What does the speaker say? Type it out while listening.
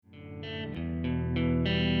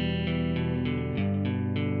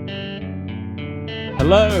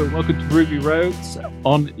Hello, welcome to Ruby Roads.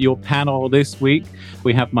 On your panel this week,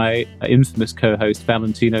 we have my infamous co-host,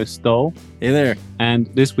 Valentino Stoll. Hey there. And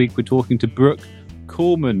this week, we're talking to Brooke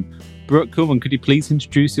Coolman. Brooke Coolman, could you please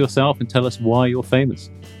introduce yourself and tell us why you're famous?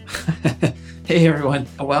 Hey, everyone.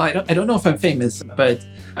 Well, I don't know if I'm famous, but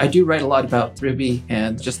I do write a lot about Ruby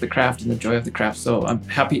and just the craft and the joy of the craft. So I'm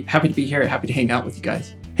happy to be here, happy to hang out with you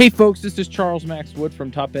guys. Hey folks, this is Charles Max Wood from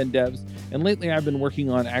Top End Devs, and lately I've been working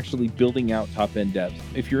on actually building out Top End Devs.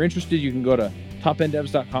 If you're interested, you can go to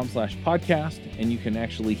topenddevs.com/podcast, and you can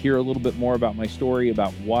actually hear a little bit more about my story,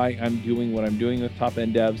 about why I'm doing what I'm doing with Top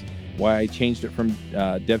End Devs, why I changed it from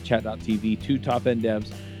devchat.tv to Top End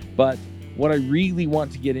Devs. But what I really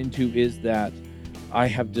want to get into is that I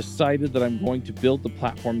have decided that I'm going to build the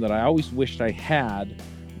platform that I always wished I had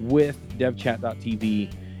with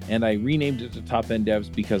devchat.tv. And I renamed it to Top End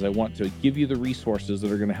Devs because I want to give you the resources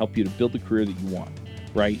that are going to help you to build the career that you want,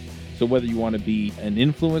 right? So whether you want to be an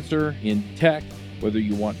influencer in tech, whether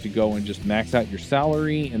you want to go and just max out your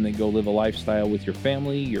salary and then go live a lifestyle with your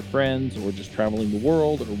family, your friends, or just traveling the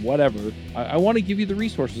world or whatever, I want to give you the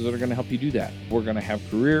resources that are going to help you do that. We're going to have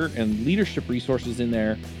career and leadership resources in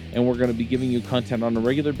there, and we're going to be giving you content on a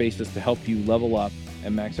regular basis to help you level up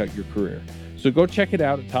and max out your career. So go check it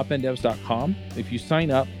out at topenddevs.com. If you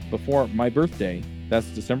sign up before my birthday, that's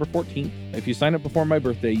December 14th. If you sign up before my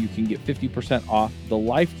birthday, you can get 50% off the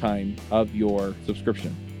lifetime of your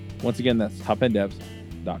subscription. Once again, that's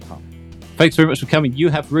topenddevs.com. Thanks very much for coming. You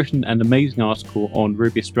have written an amazing article on Joy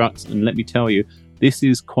of Structs, and let me tell you, this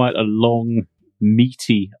is quite a long,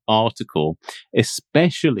 meaty article,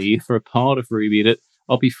 especially for a part of Ruby that,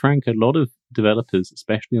 I'll be frank, a lot of developers,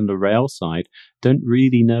 especially on the Rails side, don't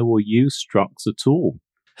really know or use structs at all.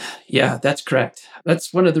 Yeah, that's correct.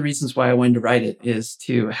 That's one of the reasons why I wanted to write it, is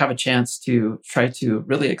to have a chance to try to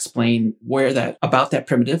really explain about that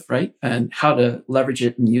primitive, right? And how to leverage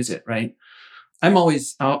it and use it, right? I'm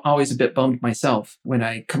always a bit bummed myself when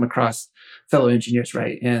I come across fellow engineers,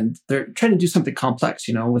 right? And they're trying to do something complex,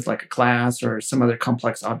 with like a class or some other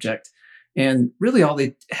complex object. And really all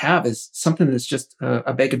they have is something that's just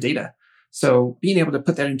a bag of data. So being able to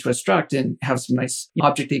put that into a struct and have some nice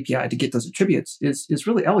object API to get those attributes is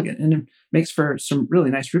really elegant, and it makes for some really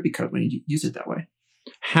nice Ruby code when you use it that way.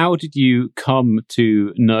 How did you come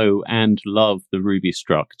to know and love the Ruby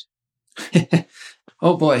struct?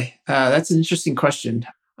 Oh boy, that's an interesting question.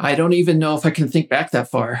 I don't even know if I can think back that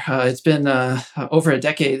far. It's been over a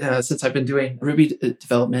decade since I've been doing Ruby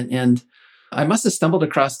development, and I must have stumbled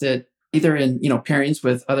across it either in, pairings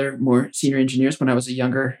with other more senior engineers when I was a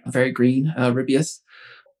younger, very green Rubyist,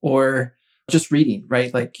 or just reading,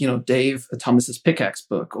 right? Like, Dave Thomas's Pickaxe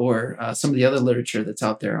book, or some of the other literature that's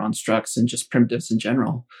out there on structs and just primitives in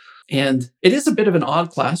general. And it is a bit of an odd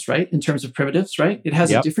class, right? In terms of primitives, right? It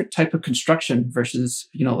has a different type of construction versus,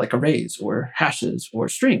 like arrays or hashes or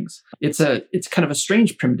strings. It's kind of a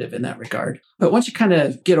strange primitive in that regard. But once you kind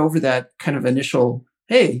of get over that kind of initial,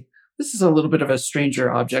 hey, this is a little bit of a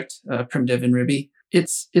stranger object, primitive in Ruby,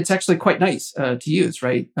 it's actually quite nice to use,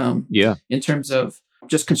 right? In terms of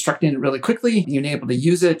just constructing it really quickly, being able to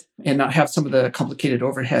use it and not have some of the complicated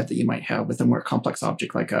overhead that you might have with a more complex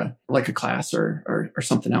object like a class or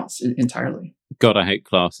something else entirely. God, I hate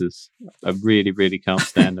classes. I really, really can't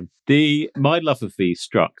stand them. My love of the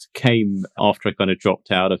struct came after I kind of dropped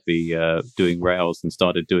out of the doing Rails and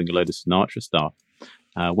started doing a load of Sinatra stuff.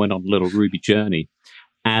 Went on a little Ruby journey.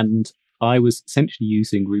 And I was essentially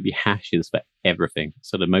using Ruby hashes for everything.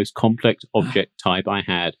 So the most complex object type I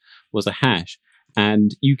had was a hash.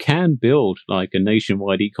 And you can build like a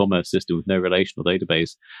nationwide e-commerce system with no relational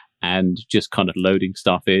database and just kind of loading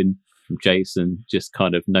stuff in from JSON, just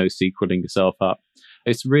kind of NoSQLing yourself up.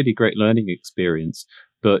 It's a really great learning experience.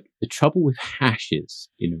 But the trouble with hashes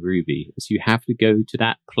in Ruby is you have to go to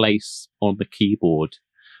that place on the keyboard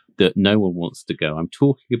that no one wants to go. I'm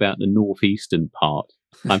talking about the northeastern part.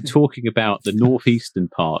 I'm talking about the northeastern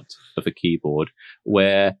part of a keyboard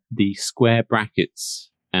where the square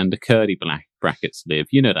brackets and the curly brackets live.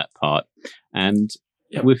 You know that part. And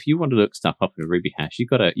if you want to look stuff up in a Ruby hash, you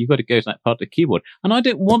got to go to that part of the keyboard. And I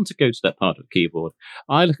don't want to go to that part of the keyboard.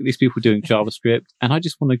 I look at these people doing JavaScript, and I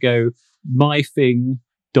just want to go my thing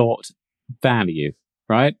dot value,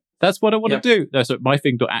 right? That's what I want to do. That's my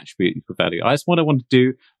thing dot attribute equal value. That's what I want to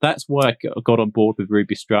do. That's why I got on board with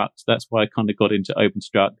Ruby structs. That's why I kind of got into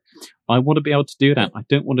OpenStruct. I want to be able to do that. I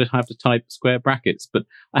don't want to have to type square brackets, but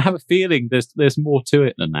I have a feeling there's more to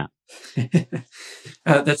it than that.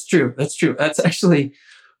 That's true. That's actually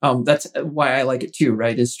that's why I like it too,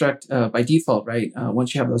 right? Is struct by default, right?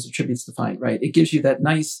 Once you have those attributes defined, right, it gives you that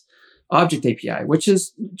nice object API, which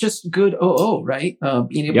is just good OO, right?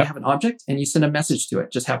 Being able to Yep. have an object and you send a message to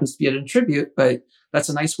it. Just happens to be an attribute, but that's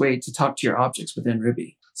a nice way to talk to your objects within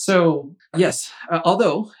Ruby. So yes,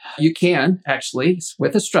 although you can actually,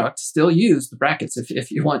 with a struct, still use the brackets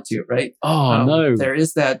if you want to, right? Oh, no. There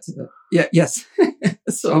is that. Yes.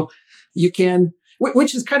 So you can,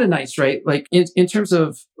 which is kind of nice, right? Like in terms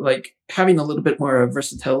of like having a little bit more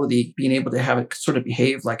versatility, being able to have it sort of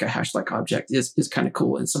behave like a hash-like object is kind of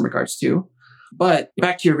cool in some regards too. But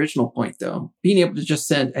back to your original point, though, being able to just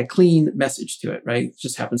send a clean message to it, right? It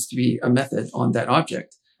just happens to be a method on that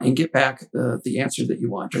object and get back the answer that you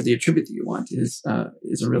want or the attribute that you want is a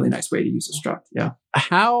really nice way to use a struct. Yeah.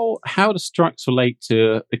 How do structs relate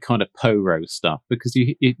to the kind of PORO stuff? Because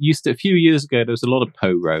it used to, a few years ago, there was a lot of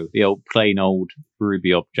PORO, the old plain old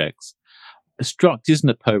Ruby objects. A struct isn't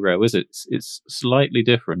a PORO, is it? It's slightly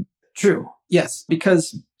different. True. Yes,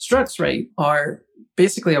 because structs, right, are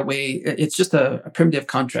basically a way. It's just a primitive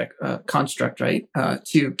construct, right,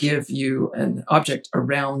 to give you an object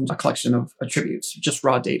around a collection of attributes, just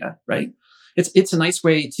raw data, right. It's a nice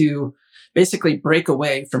way to basically break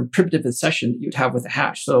away from primitive accession that you'd have with a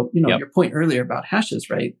hash. So Yep. Your point earlier about hashes,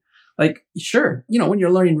 right? Like sure, when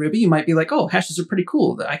you're learning Ruby, you might be like, oh, hashes are pretty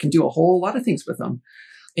cool. I can do a whole lot of things with them.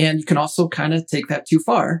 And you can also kind of take that too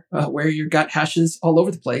far, where you've got hashes all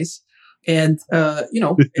over the place. And,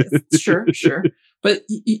 sure. But,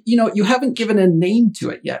 you haven't given a name to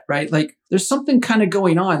it yet, right? Like there's something kind of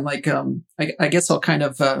going on. Like, I guess I'll kind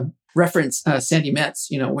of, reference, Sandy Metz,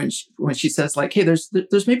 when she says like, hey, there's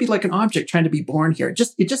maybe like an object trying to be born here. It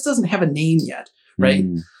just doesn't have a name yet. Right.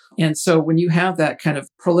 Mm. And so when you have that kind of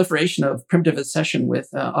proliferation of primitive accession with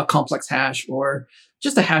a complex hash or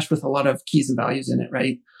just a hash with a lot of keys and values in it,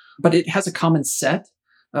 right? But it has a common set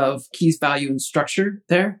of keys, value, and structure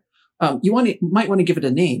there. You might want to give it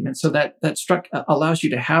a name. And so that struct allows you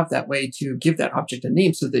to have that way to give that object a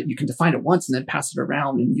name so that you can define it once and then pass it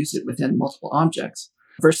around and use it within multiple objects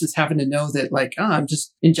versus having to know that like, I'm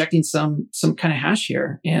just injecting some kind of hash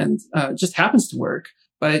here and it just happens to work.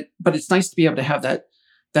 But it's nice to be able to have that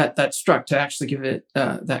struct to actually give it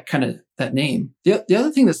that name. The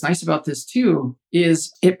other thing that's nice about this too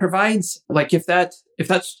is it provides like if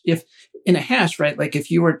in a hash, right? Like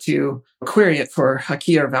if you were to query it for a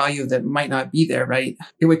key or value that might not be there, right?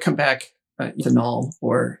 It would come back either null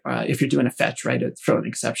or if you're doing a fetch, right? It'd throw an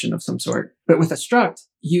exception of some sort. But with a struct,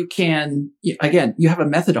 you have a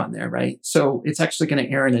method on there, right? So it's actually going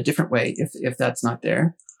to error in a different way if that's not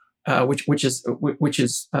there, which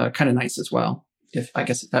is kind of nice as well. If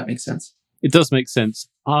that makes sense. It does make sense.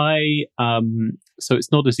 So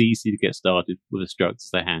it's not as easy to get started with a struct as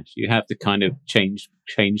a hash. You have to kind of change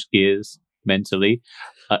gears mentally.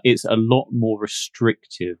 It's a lot more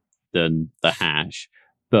restrictive than the hash,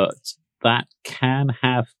 but that can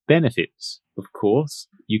have benefits, of course.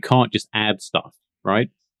 You can't just add stuff, right?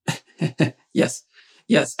 Yes.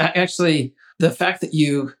 Actually, the fact that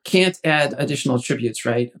you can't add additional attributes,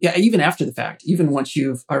 right? Yeah, even after the fact, even once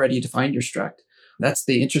you've already defined your struct. That's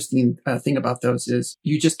the interesting thing about those is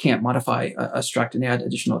you just can't modify a struct and add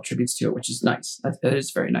additional attributes to it, which is nice. That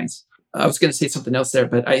is very nice. I was going to say something else there,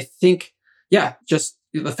 but I think, just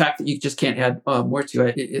the fact that you just can't add more to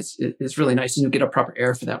it is really nice. And you'll get a proper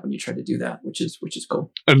error for that when you try to do that, which is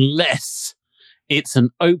cool. Unless it's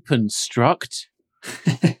an open struct.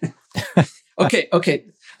 Okay.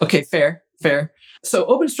 Fair. So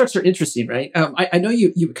open structs are interesting, right? I know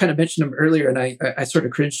you kind of mentioned them earlier, and I sort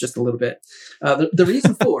of cringed just a little bit. The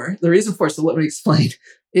reason for, so let me explain,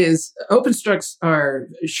 is open structs are,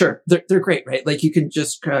 sure, they're great, right? Like you can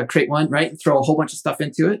just create one, right, and throw a whole bunch of stuff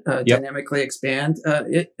into it, dynamically expand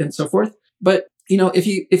it, and so forth. But if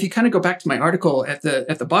you kind of go back to my article at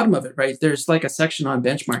the bottom of it, right, there's like a section on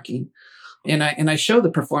benchmarking. And I show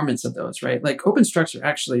the performance of those, right? Like open structs are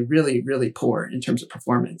actually really, really poor in terms of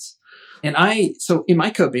performance. And so in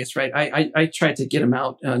my code base, right, I try to get them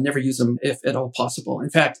out, never use them if at all possible. In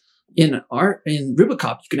fact, in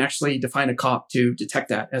Rubicop, you can actually define a cop to detect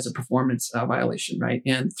that as a performance violation, right?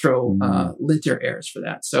 And throw linter errors for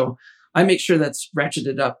that. So I make sure that's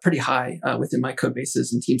ratcheted up pretty high within my code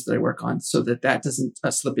bases and teams that I work on so that doesn't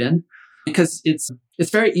slip in. Because it's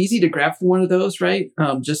very easy to grab from one of those, right?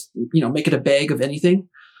 Just, make it a bag of anything,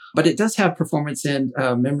 but it does have performance and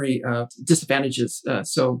memory disadvantages.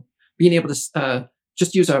 So being able to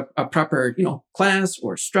just use a proper, class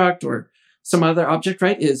or struct or some other object,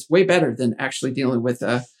 right, is way better than actually dealing with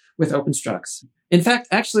open structs. In fact,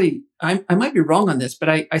 actually, I might be wrong on this, but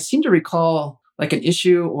I seem to recall like an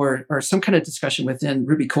issue or some kind of discussion within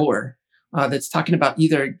Ruby core that's talking about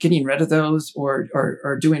either getting rid of those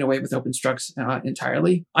or doing away with open structs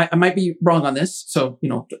entirely. I might be wrong on this, so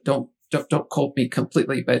don't don't quote me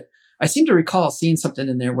completely, but I seem to recall seeing something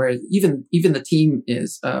in there where even the team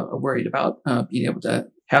is worried about being able to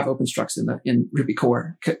have open structs in Ruby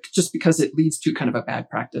core, just because it leads to kind of a bad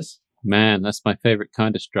practice. Man, that's my favorite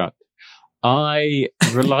kind of struct. I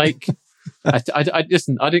like.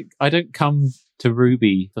 Listen. I don't come to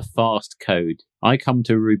Ruby for fast code. I come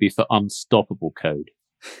to Ruby for unstoppable code.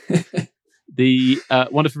 The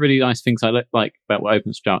one of the really nice things I like about what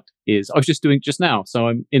OpenStruct is I was just doing just now. So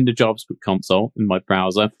I'm in the JavaScript console in my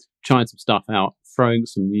browser, trying some stuff out, throwing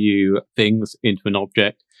some new things into an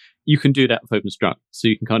object. You can do that with OpenStruct. So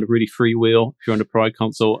you can kind of really freewheel if you're on the Pride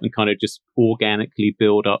console and kind of just organically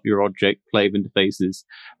build up your object, play with interfaces.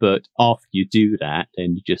 But after you do that,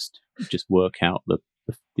 then you just work out the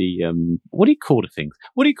what do you call the things?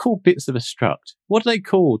 What do you call bits of a struct? What are they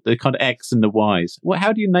called? The kind of X and the Y's.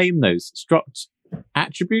 How do you name those? Struct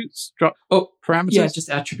attributes? Struct parameters? Yeah, just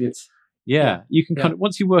attributes. Yeah, you can kind of,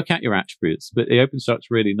 once you work out your attributes, but the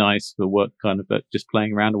OpenStruct's really nice for work kind of just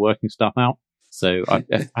playing around and working stuff out. So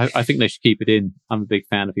I think they should keep it in. I'm a big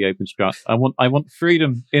fan of the OpenStruct. I want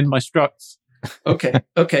freedom in my structs.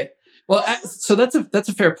 Okay. Well, so that's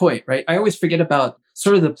a fair point, right? I always forget about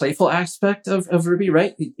sort of the playful aspect of Ruby,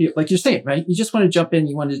 right? Like you're saying, right? You just want to jump in.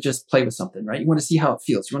 You want to just play with something, right? You want to see how it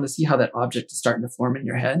feels. You want to see how that object is starting to form in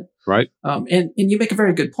your head. Right. And you make a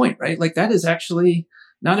very good point, right? Like that is actually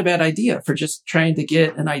not a bad idea for just trying to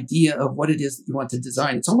get an idea of what it is that you want to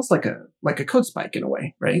design. It's almost like a code spike in a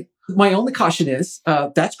way, right? My only caution is,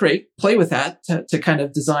 that's great. Play with that to kind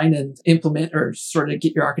of design and implement or sort of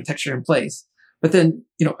get your architecture in place. But then,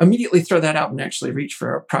 immediately throw that out and actually reach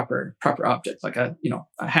for a proper object, like a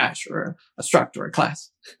hash or a struct or a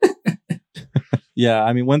class. Yeah.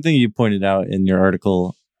 I mean, one thing you pointed out in your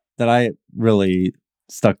article that I really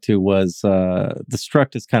stuck to was, the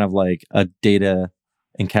struct is kind of like a data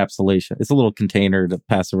encapsulation. It's a little container to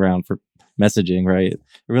pass around for messaging, right? It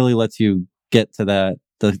really lets you get to that,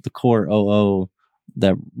 the core OO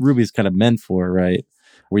that Ruby's kind of meant for, right?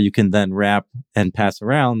 Where you can then wrap and pass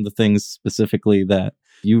around the things specifically that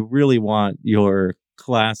you really want your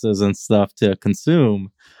classes and stuff to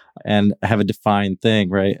consume and have a defined thing,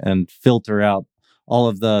 right? And filter out all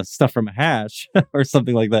of the stuff from a hash or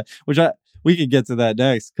something like that, which we could get to that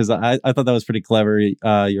next, because I thought that was pretty clever.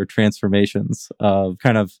 Your transformations of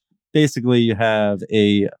kind of basically you have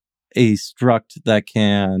a struct that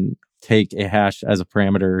can take a hash as a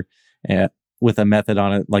parameter with a method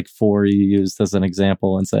on it, like for you used as an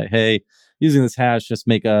example, and say, hey, using this hash, just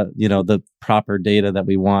make the proper data that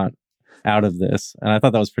we want out of this. And I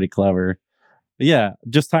thought that was pretty clever. But yeah,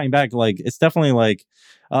 just tying back, like it's definitely like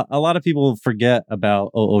a lot of people forget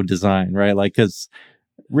about OO design, right? Like, because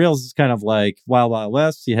Rails is kind of like Wild Wild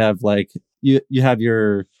West. You have like you have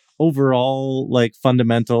your overall like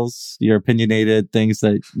fundamentals, your opinionated things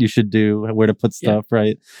that you should do, where to put stuff,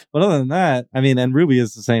 right? But other than that, I mean, and Ruby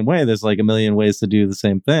is the same way. There's like a million ways to do the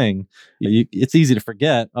same thing. It's easy to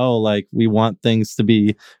forget, like we want things to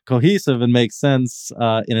be cohesive and make sense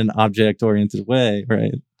in an object-oriented way,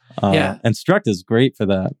 right? And Struct is great for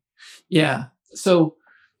that. Yeah. So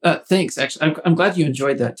thanks. Actually, I'm glad you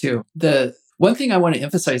enjoyed that too. The one thing I want to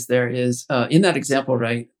emphasize there is in that example,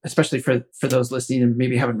 right? Especially for those listening and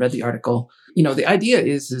maybe haven't read the article, the idea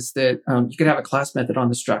is that you could have a class method on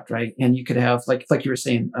the struct, right? And you could have like you were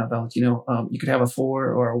saying, Valentino, you could have a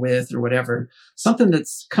for or a with or whatever, something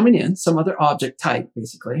that's coming in, some other object type,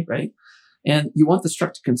 basically, right? And you want the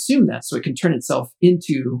struct to consume that so it can turn itself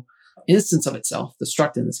into instance of itself, the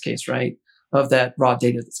struct in this case, right? Of that raw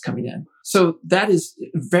data that's coming in. So that is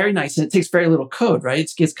very nice. And it takes very little code,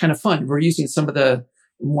 right? It's kind of fun. We're using some of the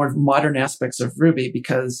more modern aspects of Ruby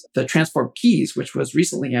because the transform keys, which was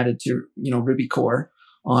recently added to, Ruby core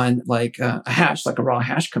on like a hash, like a raw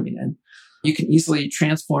hash coming in, you can easily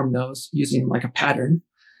transform those using like a pattern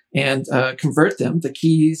and convert them, the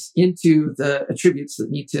keys, into the attributes that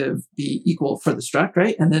need to be equal for the struct,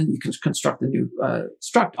 right? And then you can construct a new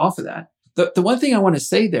struct off of that. The one thing I want to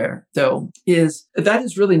say there, though, is that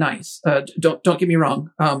is really nice. Don't get me wrong.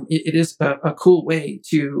 It is a cool way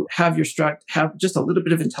to have your struct have just a little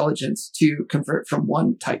bit of intelligence to convert from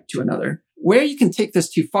one type to another. Where you can take this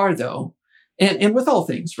too far, though, and with all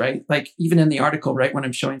things, right? Like even in the article, right, when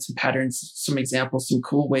I'm showing some patterns, some examples, some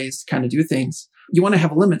cool ways to kind of do things, you want to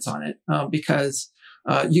have limits on it because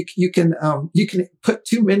you can put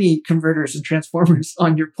too many converters and transformers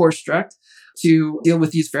on your poor struct to deal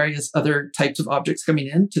with these various other types of objects coming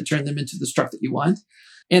in to turn them into the struct that you want.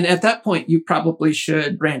 And at that point, you probably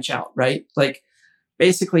should branch out, right? Like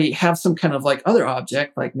basically have some kind of like other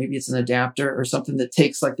object, like maybe it's an adapter or something that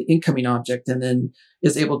takes like the incoming object and then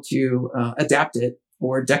is able to adapt it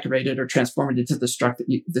or decorate it or transform it into the struct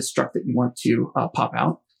that you want to pop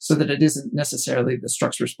out, so that it isn't necessarily the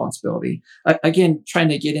struct's responsibility. Again, trying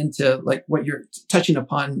to get into like what you're touching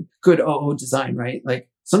upon, good OO design, right? Like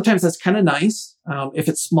sometimes that's kind of nice if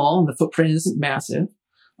it's small and the footprint isn't massive.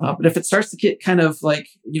 But if it starts to get kind of like,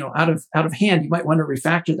 out of hand, you might want to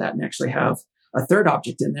refactor that and actually have a third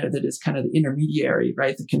object in there that is kind of the intermediary,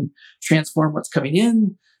 right? That can transform what's coming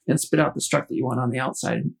in and spit out the struct that you want on the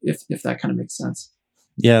outside, if that kind of makes sense.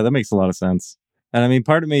 Yeah, that makes a lot of sense. And I mean,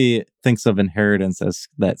 part of me thinks of inheritance as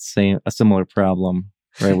a similar problem,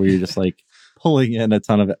 right? Where you're just like pulling in a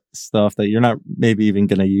ton of stuff that you're not maybe even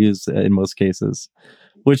going to use in most cases.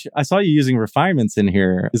 Which I saw you using refinements in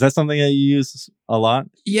here. Is that something that you use a lot?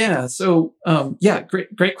 Yeah. So,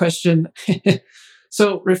 great question.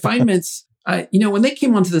 So refinements, when they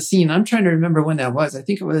came onto the scene, I'm trying to remember when that was. I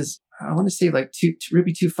think it was, I want to say like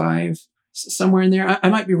Ruby 2.5, somewhere in there. I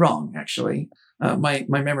might be wrong, actually. My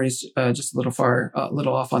memory is just a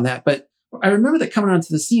little off on that. But I remember that coming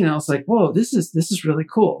onto the scene, I was like, whoa, this is really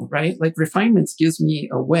cool, right? Like refinements gives me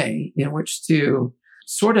a way in which to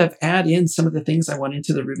sort of add in some of the things I want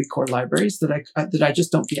into the Ruby core libraries that I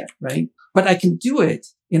just don't get, right? But I can do it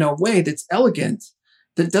in a way that's elegant,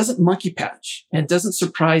 that doesn't monkey patch and doesn't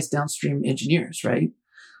surprise downstream engineers, right?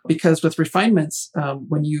 Because with refinements,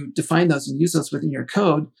 when you define those and use those within your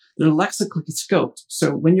code, they're lexically scoped.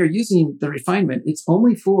 So when you're using the refinement, it's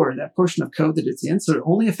only for that portion of code that it's in. So it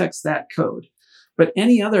only affects that code. But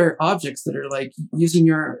any other objects that are like using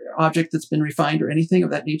your object that's been refined or anything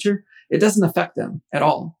of that nature, it doesn't affect them at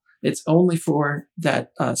all. It's only for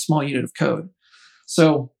that small unit of code.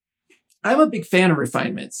 So I'm a big fan of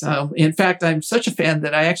refinements. In fact, I'm such a fan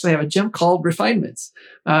that I actually have a gem called refinements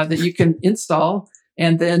that you can install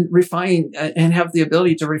and then refine and have the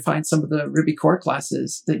ability to refine some of the Ruby core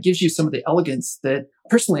classes that gives you some of the elegance that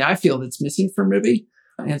personally I feel that's missing from Ruby.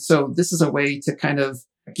 And so this is a way to kind of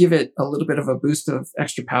give it a little bit of a boost of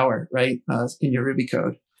extra power, right, in your Ruby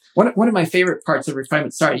code. One of my favorite parts of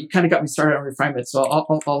refinement. Sorry, you kind of got me started on refinement, so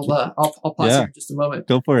I'll pause here in just a moment.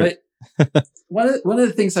 Go for it. One of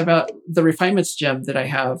the things about the refinements gem that I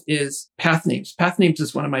have is path names. Path names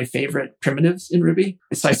is one of my favorite primitives in Ruby,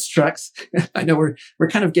 besides structs. I know we're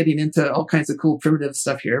kind of getting into all kinds of cool primitive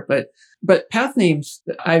stuff here, but path names,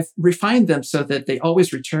 I've refined them so that they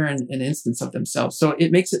always return an instance of themselves. So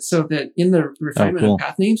it makes it so that in the refinement of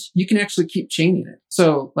path names, you can actually keep chaining it.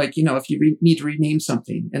 So like, if you need to rename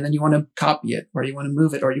something and then you want to copy it or you want to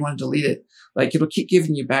move it or you want to delete it, like it'll keep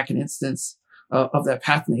giving you back an instance of that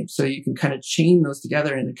path name. So you can kind of chain those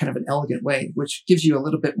together in a kind of an elegant way, which gives you a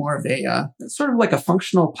little bit more of a sort of like a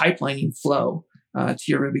functional pipelining flow to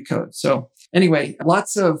your Ruby code. So anyway,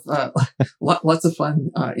 lots of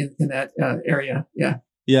fun in that area. Yeah.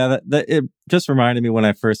 Yeah, that it just reminded me when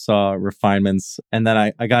I first saw refinements, and then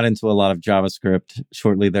I got into a lot of JavaScript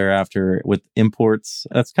shortly thereafter with imports.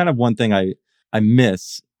 That's kind of one thing I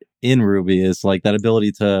miss in Ruby, is like that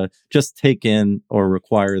ability to just take in or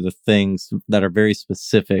require the things that are very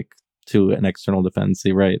specific to an external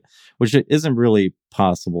dependency, right? Which isn't really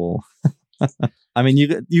possible. I mean,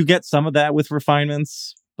 you get some of that with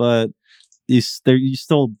refinements, but you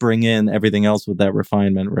still bring in everything else with that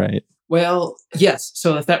refinement, right? Well, yes.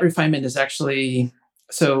 So if that refinement is actually,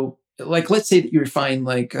 like, let's say that you refine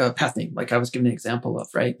like a path name, like I was giving an example of,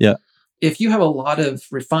 right? Yeah. If you have a lot of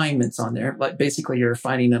refinements on there, like basically you're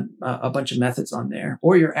refining a bunch of methods on there,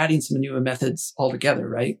 or you're adding some new methods altogether,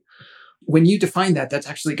 right? When you define that, that's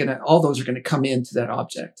actually all those are going to come into that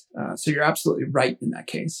object. So you're absolutely right in that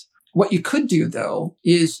case. What you could do though,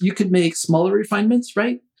 is you could make smaller refinements,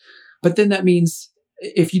 right? But then that means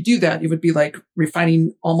if you do that, it would be like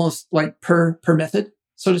refining almost like per method,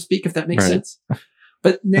 so to speak, if that makes sense.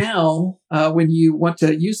 But now, when you want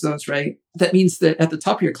to use those, right, that means that at the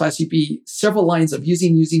top of your class, you'd be several lines of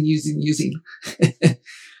using.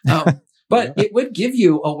 But it would give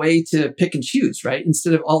you a way to pick and choose, right?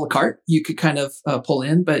 Instead of a la carte, you could kind of pull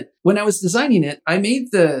in. But when I was designing it, I made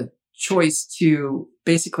the choice to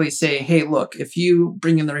basically say, hey, look, if you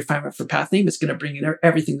bring in the refinement for path name, it's going to bring in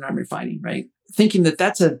everything that I'm refining, right? Thinking that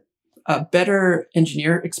that's a better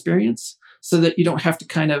engineer experience, so that you don't have to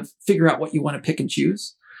kind of figure out what you want to pick and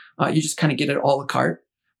choose. You just kind of get it all a la carte.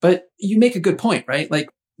 But you make a good point, right? Like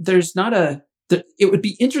there's not it would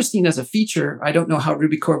be interesting as a feature. I don't know how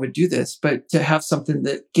Ruby core would do this, but to have something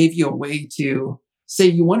that gave you a way to say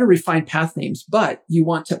you want to refine path names, but you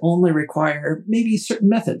want to only require maybe certain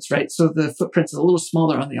methods, right? So the footprint's a little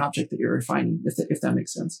smaller on the object that you're refining, if that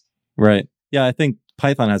makes sense. Right. Yeah, I think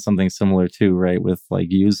Python has something similar too, right? With like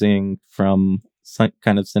using from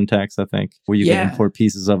kind of syntax, I think, where you can import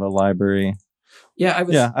pieces of a library. Yeah,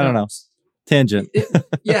 I don't know. Tangent.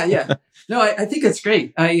 Yeah. No, I think it's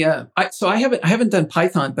great. So I haven't done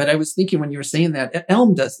Python, but I was thinking when you were saying that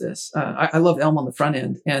Elm does this. I love Elm on the front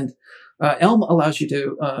end, and Elm allows you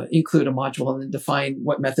to include a module and then define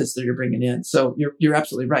what methods that you're bringing in. So you're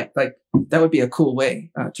absolutely right. Like that would be a cool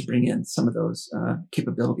way to bring in some of those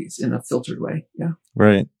capabilities in a filtered way. Yeah.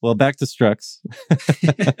 Right. Well, back to structs.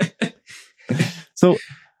 So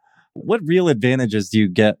what real advantages do you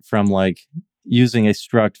get from like using a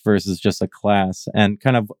struct versus just a class? And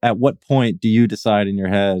kind of at what point do you decide in your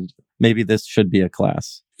head, maybe this should be a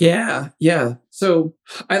class? Yeah. So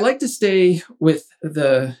I like to stay with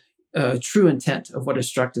the true intent of what a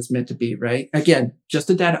struct is meant to be, right? Again, just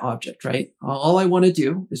a data object, right? All I want to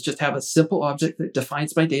do is just have a simple object that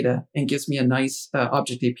defines my data and gives me a nice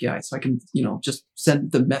object API. So I can, just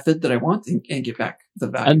send the method that I want and get back the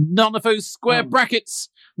value. And none of those square brackets.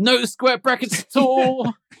 No square brackets at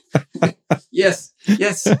all. Yes.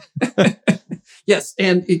 Yes.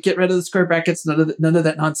 And get rid of the square brackets, none of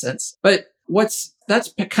that nonsense. But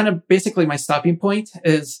that's kind of basically my stopping point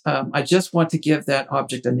is, I just want to give that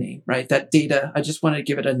object a name, right? That data, I just want to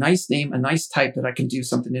give it a nice name, a nice type that I can do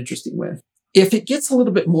something interesting with. If it gets a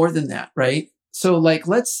little bit more than that, right? So like,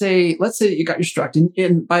 let's say that you got your struct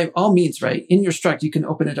and by all means, right? In your struct, you can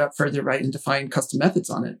open it up further, right? And define custom methods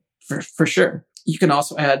on it for sure. You can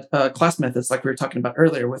also add class methods like we were talking about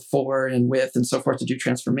earlier with for and with and so forth to do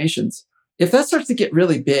transformations. If that starts to get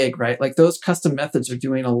really big, right? Like those custom methods are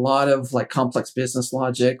doing a lot of like complex business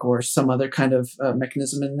logic or some other kind of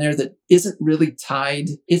mechanism in there that isn't really tied.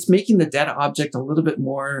 It's making the data object a little bit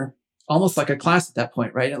more almost like a class at that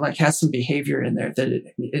point, right? It like has some behavior in there that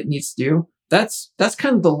it needs to do. That's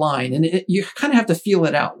kind of the line. And you kind of have to feel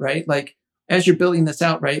it out, right? Like as you're building this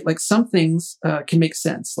out, right? Like some things can make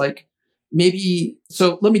sense. Like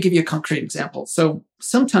so let me give you a concrete example. So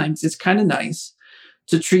sometimes it's kind of nice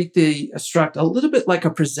to treat the struct a little bit like a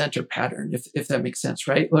presenter pattern, if that makes sense,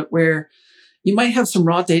 right? Where you might have some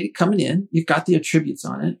raw data coming in, you've got the attributes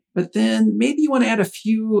on it, but then maybe you want to add a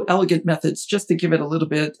few elegant methods just to give it a little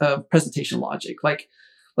bit of presentation logic. Like,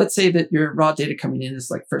 let's say that your raw data coming in is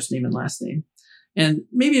like first name and last name. And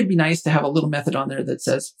maybe it'd be nice to have a little method on there that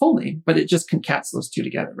says full name, but it just concats those two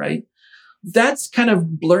together, right? That's kind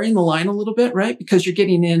of blurring the line a little bit, right? Because you're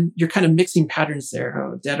kind of mixing patterns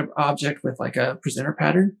there, a data object with like a presenter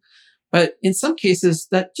pattern. But in some cases,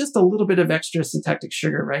 that just a little bit of extra syntactic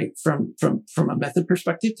sugar, right? From a method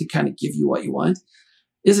perspective to kind of give you what you want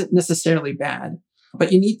isn't necessarily bad.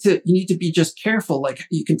 But you need to be just careful. Like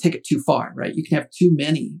you can take it too far, right? You can have too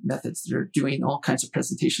many methods that are doing all kinds of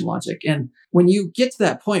presentation logic. And when you get to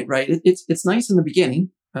that point, right, it's nice in the beginning,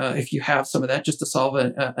 if you have some of that just to solve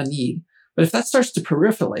a need. But if that starts to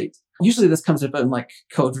proliferate, usually this comes up in like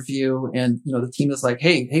code review and, the team is like,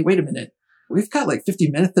 hey, wait a minute. We've got like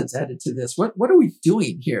 50 methods added to this. What are we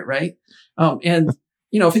doing here? Right. And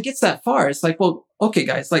if it gets that far, it's like, well, okay,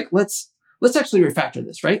 guys, like let's actually refactor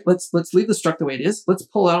this, right? Let's leave the struct the way it is. Let's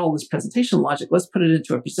pull out all this presentation logic. Let's put it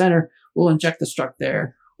into a presenter. We'll inject the struct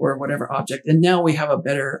there or whatever object. And now we have a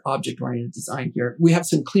better object-oriented design here. We have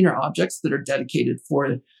some cleaner objects that are dedicated for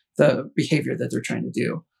the behavior that they're trying to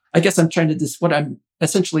do. I guess what I'm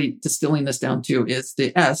essentially distilling this down to is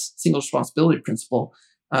the single responsibility principle,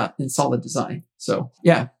 in solid design. So,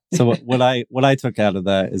 yeah. So what I took out of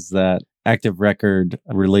that is that active record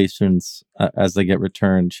relations as they get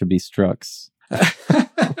returned should be structs.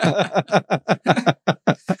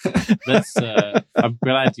 I'm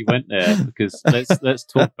glad you went there because let's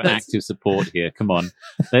talk about active support here. Come on,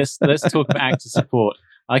 let's talk about active support.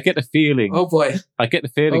 I get the feeling. Oh boy! I get the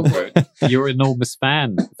feeling that you're an enormous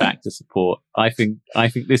fan of active support. I think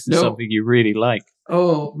this is something you really like.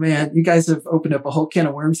 Oh man, you guys have opened up a whole can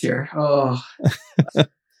of worms here. Oh,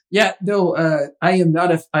 yeah. No, I am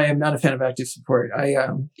not a fan of active support.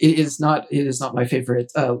 It is not my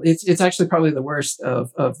favorite. It's actually probably the worst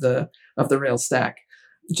of the Rails stack,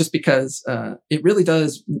 just because it really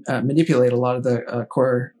does manipulate a lot of the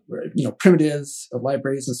core, primitives,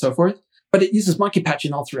 libraries, and so forth. But it uses monkey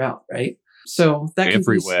patching all throughout, right? So that can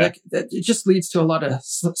everywhere. That it just leads to a lot of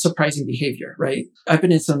surprising behavior, right? I've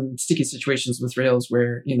been in some sticky situations with Rails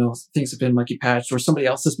where, things have been monkey patched or somebody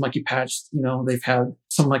else has monkey patched, they've had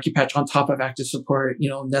some monkey patch on top of active support,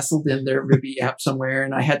 nestled in their Ruby app somewhere.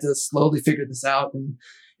 And I had to slowly figure this out. And,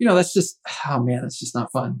 that's just, oh man, it's just not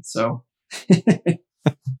fun. So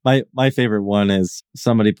my favorite one is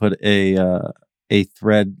somebody put a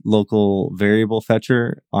thread local variable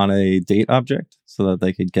fetcher on a date object so that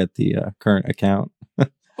they could get the current account.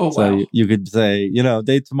 Oh, so wow. you could say,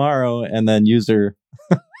 date tomorrow and then user.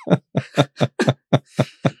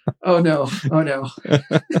 Oh no.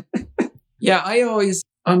 Yeah, I always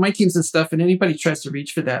on my teams and stuff, and anybody tries to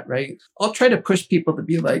reach for that, right? I'll try to push people to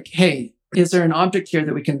be like, hey, is there an object here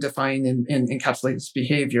that we can define and encapsulate this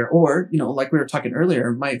behavior? Or, like we were talking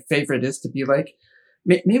earlier, my favorite is to be like,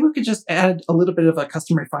 maybe we could just add a little bit of a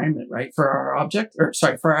custom refinement, right? For our object,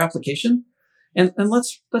 for our application. And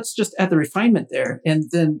let's just add the refinement there. And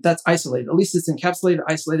then that's isolated. At least it's encapsulated,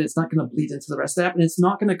 isolated. It's not going to bleed into the rest of that. And it's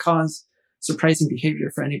not going to cause surprising behavior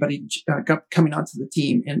for anybody coming onto the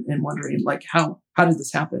team and wondering like, how did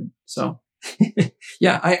this happen? So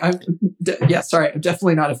I'm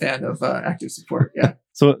definitely not a fan of active support. Yeah.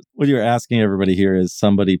 So what you're asking everybody here is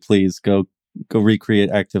somebody please go recreate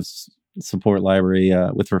active support library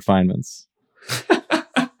with refinements.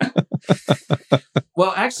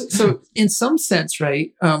 Well, actually, so in some sense,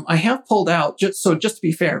 right, I have pulled out, just to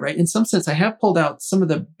be fair, right, in some sense, I have pulled out some of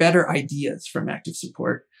the better ideas from active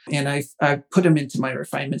support, and I've put them into my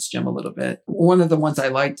refinements gem a little bit. One of the ones I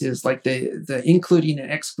liked is like the including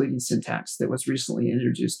and excluding syntax that was recently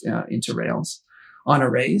introduced into Rails on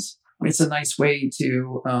arrays. It's a nice way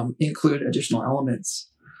to include additional elements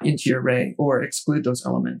into your array or exclude those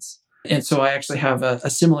elements. And so I actually have a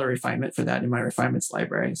similar refinement for that in my refinements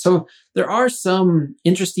library. So there are some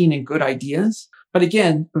interesting and good ideas. But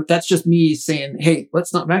again, that's just me saying, hey,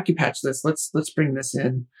 let's not vacuum patch this. Let's bring this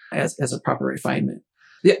in as a proper refinement.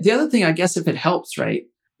 The other thing, I guess, if it helps, right,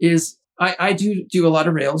 is I do a lot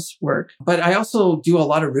of Rails work, but I also do a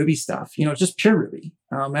lot of Ruby stuff, just pure Ruby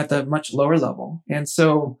at the much lower level. And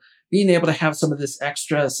so being able to have some of this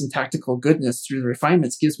extra syntactical goodness through the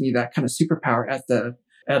refinements gives me that kind of superpower at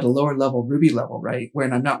a lower level Ruby level, right?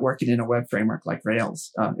 When I'm not working in a web framework like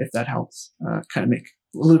Rails, if that helps kind of make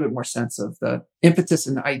a little bit more sense of the impetus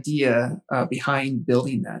and the idea behind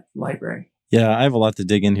building that library. Yeah, I have a lot to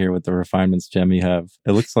dig in here with the refinements gem you have.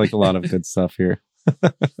 It looks like a lot of good stuff here.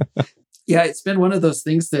 Yeah, it's been one of those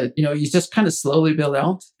things that, you just kind of slowly build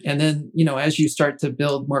out. And then, as you start to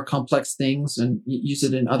build more complex things and use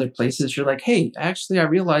it in other places, you're like, hey, actually, I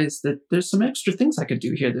realized that there's some extra things I could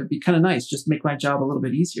do here that'd be kind of nice, just make my job a little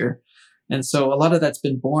bit easier. And so a lot of that's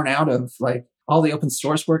been born out of like all the open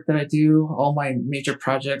source work that I do, all my major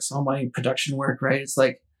projects, all my production work, right? It's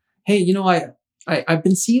like, hey, I've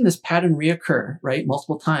been seeing this pattern reoccur, right?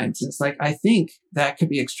 Multiple times. And it's like, I think that could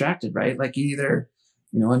be extracted, right? Like either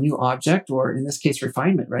a new object, or in this case,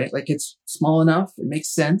 refinement, right? Like it's small enough. It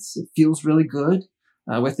makes sense. It feels really good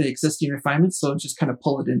with the existing refinements. So just kind of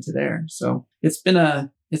pull it into there. So it's been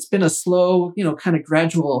a slow, kind of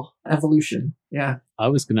gradual evolution. Yeah. I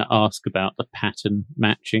was going to ask about the pattern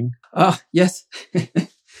matching. Yes.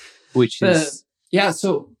 Which is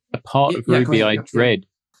so a part of Ruby I dread.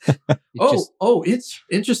 It's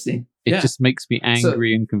interesting. It just makes me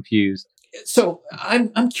angry and confused. So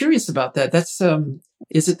I'm curious about that. That's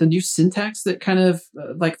is it the new syntax that kind of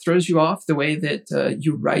like throws you off the way that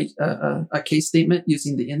you write a case statement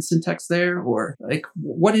using the in syntax there, or like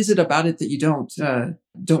what is it about it that you don't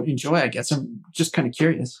enjoy? I guess I'm just kind of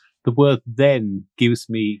curious. The word "then" gives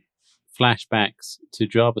me flashbacks to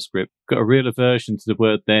JavaScript. Got a real aversion to the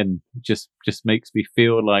word "then." Just makes me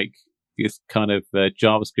feel like it's kind of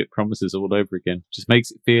JavaScript promises all over again. Just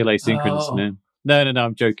makes it feel asynchronous. Oh. No,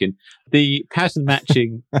 I'm joking. The pattern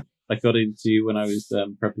matching I got into when I was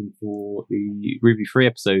prepping for the Ruby 3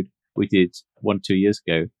 episode we did 2 years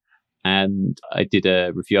ago. And I did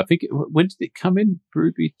a review. I think, when did it come in?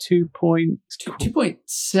 Ruby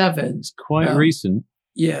 2.7. It's quite recent.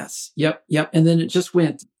 Yes. Yep. And then it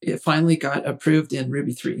finally got approved in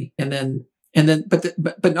Ruby 3. And then,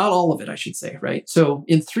 but not all of it, I should say, right? So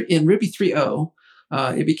in Ruby 3.0,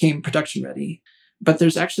 it became production ready. But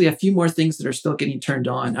there's actually a few more things that are still getting turned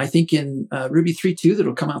on. I think in Ruby 3.2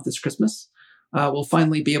 that'll come out this Christmas, we'll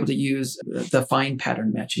finally be able to use the fine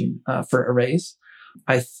pattern matching for arrays.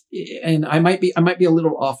 I might be a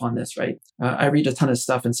little off on this, right? I read a ton of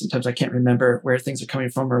stuff and sometimes I can't remember where things are coming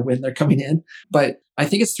from or when they're coming in. But I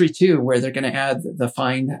think it's 3.2 where they're going to add the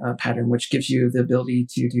fine pattern, which gives you the ability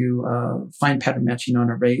to do fine pattern matching on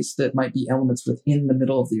arrays that might be elements within the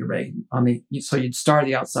middle of the array. So you'd star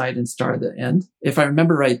the outside and star the end. If I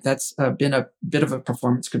remember right, that's been a bit of a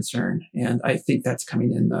performance concern, and I think that's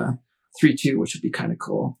coming in 3.2, which would be kind of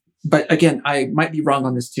cool. But again, I might be wrong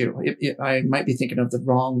on this too. I might be thinking of the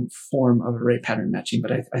wrong form of array pattern matching,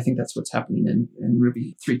 but I think that's what's happening in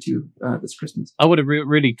Ruby 3.2 this Christmas. I would have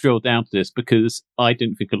really drilled down to this because I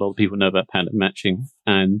didn't think a lot of people know about pattern matching,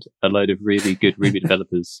 and a load of really good Ruby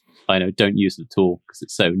developers I know don't use it at all because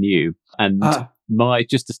it's so new. And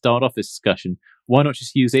just to start off this discussion, why not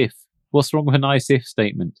just use if? What's wrong with a nice if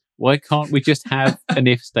statement? Why can't we just have an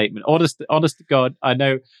if statement? Honest to God, I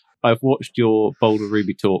know I've watched your Boulder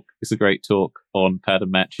Ruby talk. It's a great talk on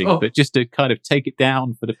pattern matching. Oh. But just to kind of take it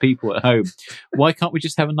down for the people at home, why can't we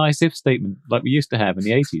just have a nice if statement like we used to have in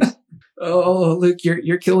the 80s? Oh, Luke,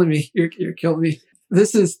 you're killing me. You're killing me.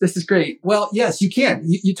 This is great. Well, yes, you can.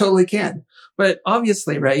 You totally can. But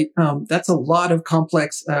obviously, right, that's a lot of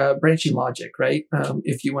complex branching logic, right?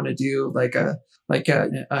 If you want to do like a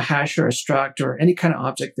hash or a struct or any kind of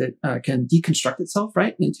object that can deconstruct itself,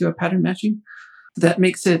 right, into a pattern matching, that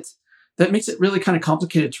makes it really kind of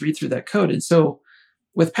complicated to read through that code. And so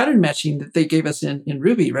with pattern matching that they gave us in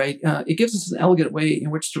Ruby, right, it gives us an elegant way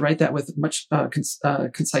in which to write that with much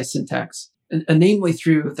concise syntax, and namely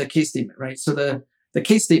through the case statement, right? So the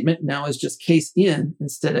case statement now is just case in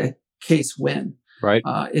instead of case when, right?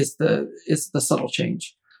 Is the subtle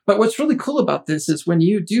change. But what's really cool about this is when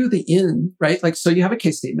you do the in, right? Like, so you have a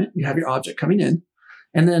case statement, you have your object coming in,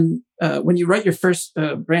 and then when you write your first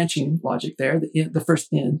branching logic there, the first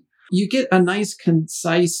in, you get a nice,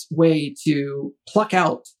 concise way to pluck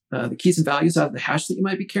out the keys and values out of the hash that you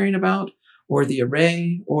might be caring about, or the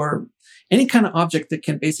array, or any kind of object that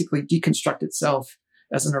can basically deconstruct itself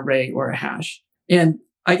as an array or a hash. And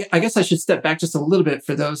I guess I should step back just a little bit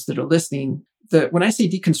for those that are listening. When I say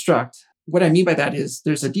deconstruct, what I mean by that is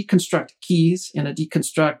there's a deconstruct keys and a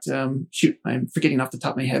deconstruct, I'm forgetting off the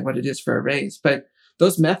top of my head what it is for arrays, but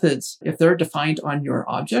those methods, if they're defined on your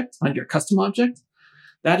object, on your custom object,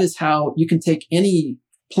 that is how you can take any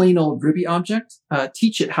plain old Ruby object,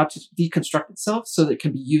 teach it how to deconstruct itself so that it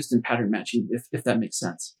can be used in pattern matching, if that makes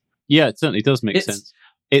sense. Yeah, it certainly does make sense.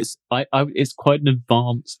 It's quite an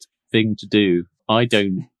advanced thing to do. I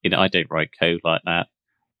don't write code like that.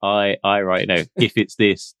 I write, if it's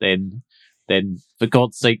this, then for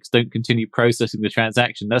God's sakes, don't continue processing the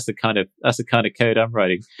transaction. That's the kind of code I'm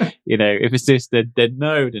writing. If it's this, then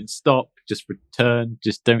no, then stop, just return,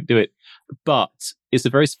 just don't do it. But it's a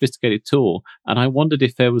very sophisticated tool, and I wondered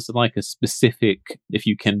if there was like a specific, if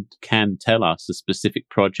you can tell us a specific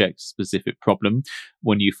project, specific problem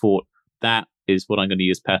when you thought that is what I'm going to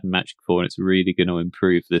use pattern matching for, and it's really going to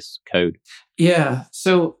improve this code. Yeah.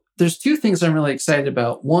 So there's two things I'm really excited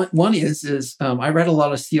about. One is I read a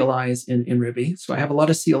lot of CLIs in Ruby, so I have a lot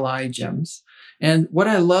of CLI gems. And what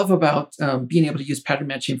I love about being able to use pattern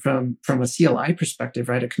matching from a CLI perspective,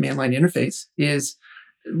 right, a command line interface, is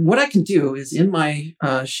what I can do is in my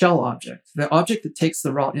shell object, the object that takes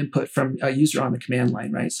the raw input from a user on the command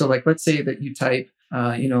line, right? So like, let's say that you type,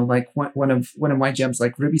 like one of my gems,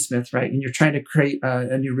 like RubySmith, right? And you're trying to create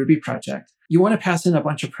a new Ruby project. You want to pass in a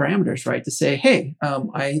bunch of parameters, right? To say, hey,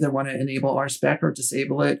 I either want to enable RSpec or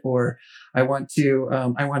disable it, or I want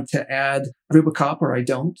to add Rubicop or I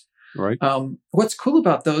don't. Right. What's cool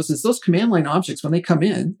about those is those command line objects, when they come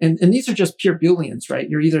in, and these are just pure Booleans, right?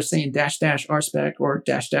 You're either saying dash RSpec or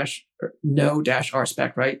dash or no dash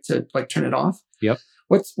RSpec, right? To like turn it off. Yep.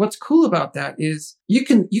 What's cool about that is you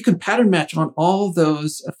can pattern match on all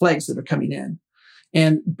those flags that are coming in.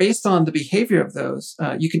 And based on the behavior of those,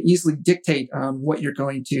 you can easily dictate what you're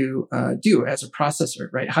going to do as a processor,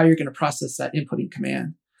 right? How you're going to process that inputting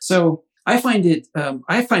command. So I find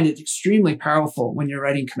it extremely powerful when you're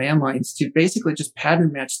writing command lines to basically just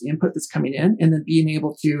pattern match the input that's coming in, and then being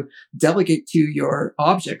able to delegate to your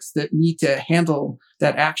objects that need to handle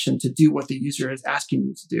that action to do what the user is asking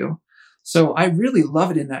you to do. So I really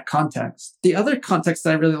love it in that context. The other context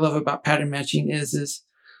that I really love about pattern matching is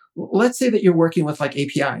let's say that you're working with like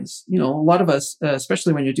APIs. A lot of us,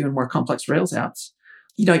 especially when you're doing more complex Rails apps,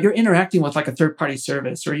 you're interacting with like a third-party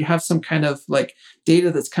service, or you have some kind of like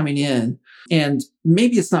data that's coming in, and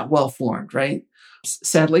maybe it's not well formed, right?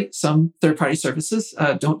 Sadly, some third-party services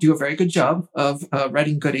don't do a very good job of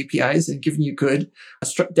writing good APIs and giving you good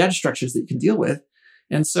data structures that you can deal with.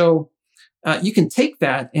 And so you can take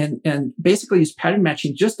that and basically use pattern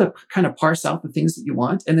matching just to kind of parse out the things that you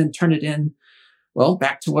want, and then turn it in. Well,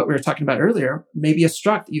 back to what we were talking about earlier, maybe a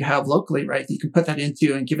struct that you have locally, right? You can put that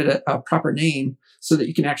into and give it a proper name so that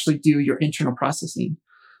you can actually do your internal processing.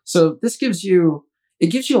 So this gives you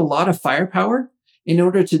a lot of firepower in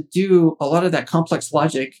order to do a lot of that complex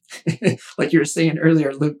logic, like you were saying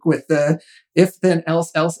earlier, Luke, with the if, then,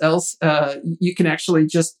 else, you can actually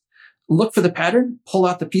just look for the pattern, pull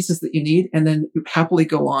out the pieces that you need, and then happily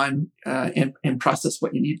go on and process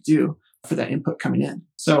what you need to do for that input coming in.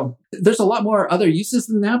 So there's a lot more other uses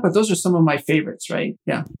than that, but those are some of my favorites, right?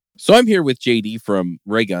 Yeah. So I'm here with JD from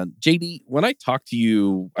Raygun. JD, when I talk to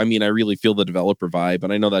you, I mean, I really feel the developer vibe,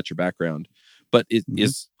 and I know that's your background, but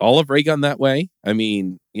is all of Raygun that way? I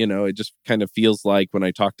mean, it just kind of feels like when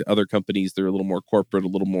I talk to other companies, they're a little more corporate, a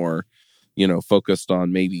little more, focused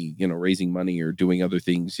on maybe, raising money or doing other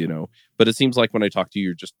things, but it seems like when I talk to you,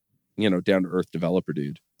 you're just, down to earth developer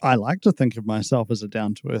dude? I like to think of myself as a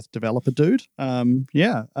down to earth developer dude. Raygun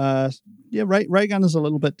is a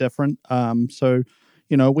little bit different. So,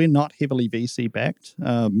 we're not heavily VC backed.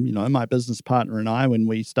 My business partner and I, when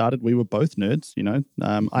we started, we were both nerds.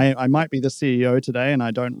 I might be the CEO today, and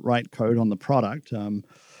I don't write code on the product.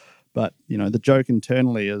 But the joke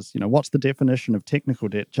internally is, what's the definition of technical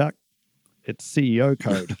debt, Chuck? It's CEO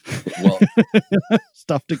code. Well,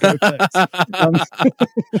 Stuff to go fix.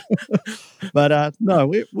 But no,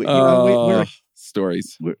 we're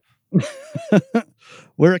stories.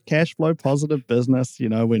 We're a cash flow positive business.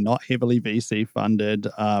 We're not heavily VC funded.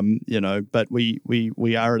 But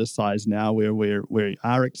we are at a size now where we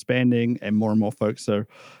are expanding, and more folks are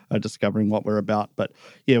discovering what we're about. But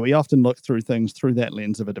yeah, we often look through things through that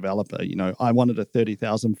lens of a developer. I wanted a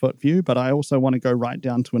 30,000 foot view, but I also want to go right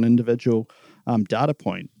down to an individual data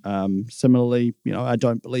point. Similarly, I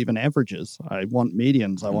don't believe in averages. I want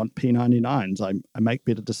medians. I want P99s. I make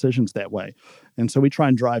better decisions that way. And so we try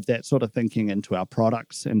and drive that sort of thinking into our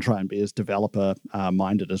products and try and be as developer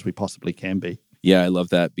minded as we possibly can be. Yeah, I love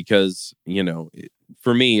that because,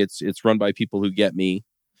 for me, it's run by people who get me.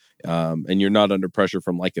 And you're not under pressure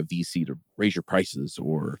from like a VC to raise your prices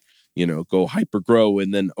or, go hyper grow.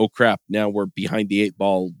 And then, oh crap, now we're behind the 8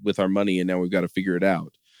 ball with our money and now we've got to figure it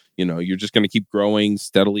out. You're just going to keep growing,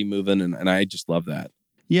 steadily moving. And I just love that.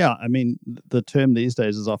 Yeah, I mean, the term these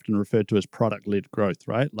days is often referred to as product-led growth,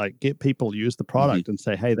 right? Like get people use the product and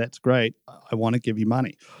say, hey, that's great. I want to give you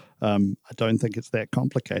money. I don't think it's that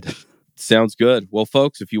complicated. Sounds good. Well,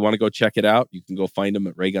 folks, if you want to go check it out, you can go find them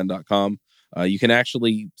at raygun.com. You can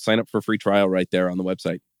actually sign up for a free trial right there on the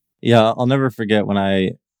website. Yeah, I'll never forget when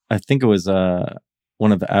I think it was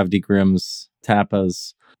one of Avdi Grimm's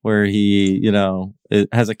tapas where he, it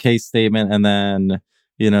has a case statement and then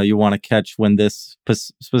you want to catch when this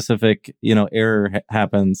specific, error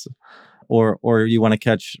happens, or you want to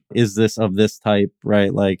catch, is this of this type,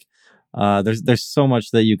 right? Like, there's so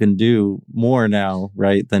much that you can do more now,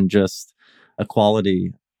 right, than just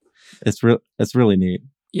equality. It's really neat.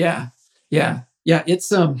 Yeah.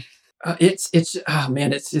 It's oh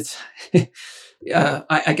man, it's.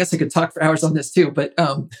 I guess I could talk for hours on this too, but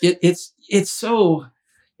it's so.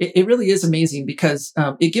 It really is amazing because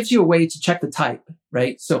it gives you a way to check the type,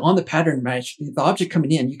 right? So on the pattern match, the object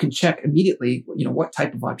coming in, you can check immediately, what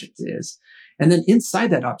type of object it is. And then inside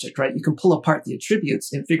that object, right, you can pull apart the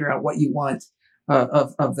attributes and figure out what you want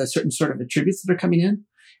of the certain sort of attributes that are coming in.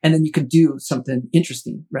 And then you can do something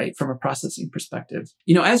interesting, right, from a processing perspective.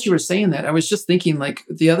 As you were saying that, I was just thinking like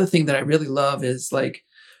the other thing that I really love is like,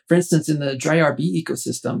 for instance, in the DryRB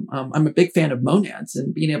ecosystem, I'm a big fan of monads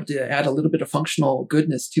and being able to add a little bit of functional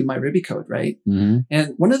goodness to my Ruby code, right? Mm-hmm.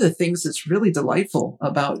 And one of the things that's really delightful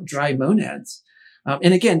about dry monads,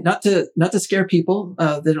 and again, not to scare people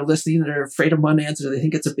that are listening that are afraid of monads or they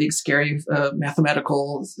think it's a big, scary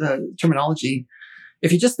mathematical terminology.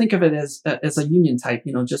 If you just think of it as a union type,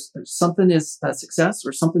 just something is a success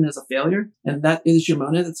or something is a failure, and that is your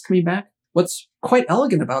monad that's coming back. What's quite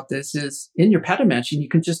elegant about this is in your pattern matching, you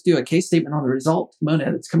can just do a case statement on the result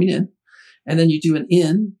monad that's coming in, and then you do an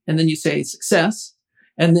in, and then you say success,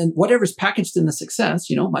 and then whatever's packaged in the success,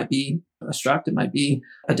 it might be a struct, it might be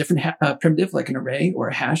a different primitive like an array or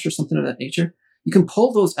a hash or something of that nature. You can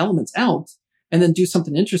pull those elements out and then do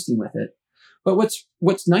something interesting with it. But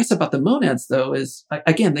what's nice about the monads though is,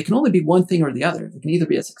 again, they can only be one thing or the other. They can either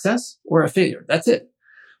be a success or a failure. That's it.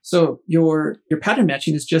 So your pattern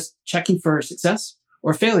matching is just checking for success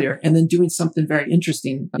or failure and then doing something very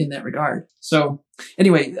interesting in that regard. So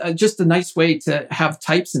anyway, just a nice way to have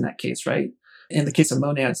types in that case, right? In the case of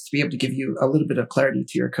monads, to be able to give you a little bit of clarity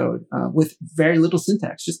to your code with very little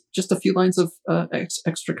syntax, just a few lines of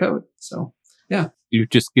extra code. So yeah. You've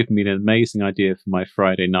just given me an amazing idea for my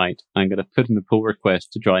Friday night. I'm going to put in a pull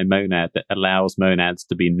request to dry monad that allows monads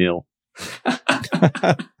to be nil.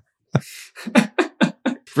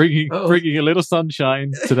 Bringing a little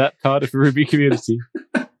sunshine to that part of the Ruby community.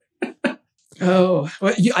 Oh,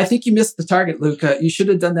 well, I think you missed the target, Luke. You should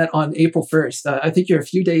have done that on April 1st. I think you're a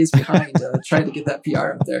few days behind trying to get that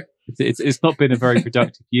PR up there. It's not been a very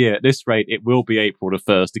productive year. At this rate, it will be April the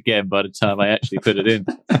 1st again by the time I actually put it in.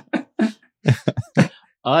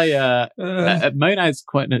 Monad's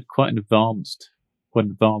quite an advanced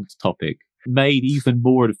topic, made even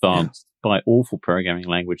more advanced by awful programming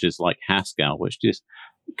languages like Haskell, which just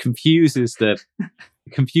confuses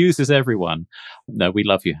everyone. No, we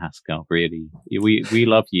love you, Haskell. Really, we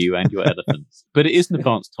love you and your elephants. But it is an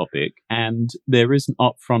advanced topic, and there is an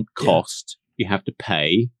upfront cost You have to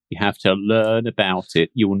pay. You have to learn about it.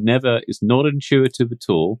 It's not intuitive at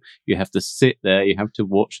all. You have to sit there. You have to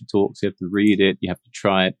watch the talks. You have to read it. You have to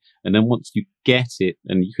try it. And then once you get it,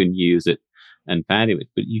 then you can use it and value it.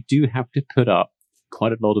 But you do have to put up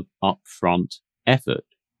quite a lot of upfront effort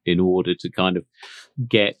in order to kind of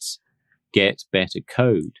get better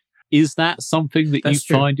code. Is that something that That's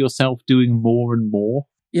you true. find yourself doing more and more?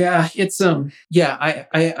 Yeah, it's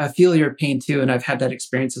I feel your pain too, and I've had that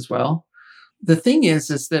experience as well. The thing is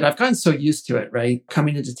that I've gotten so used to it, right?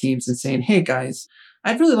 Coming into teams and saying, "Hey guys,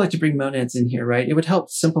 I'd really like to bring monads in here, right? It would help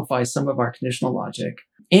simplify some of our conditional logic."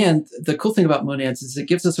 And the cool thing about monads is it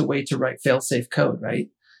gives us a way to write fail-safe code, right?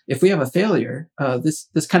 If we have a failure,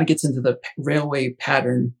 this kind of gets into the railway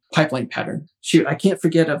pattern, pipeline pattern. Shoot, I can't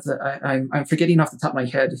forget I'm forgetting off the top of my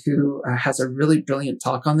head who has a really brilliant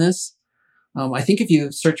talk on this. I think if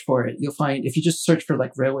you search for it, you'll find, if you just search for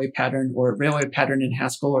like railway pattern or railway pattern in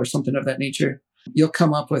Haskell or something of that nature, you'll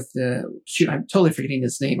come up with I'm totally forgetting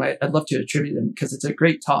his name. I'd love to attribute him because it's a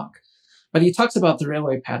great talk. But he talks about the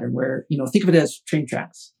railway pattern where, think of it as train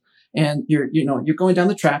tracks, and you're going down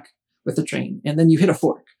the track with the train, and then you hit a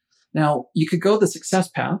fork. Now you could go the success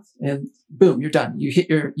path and boom, you're done. You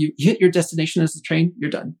hit your destination as the train, you're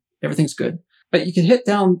done. Everything's good. But you can hit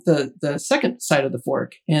down the second side of the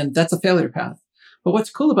fork, and that's a failure path. But what's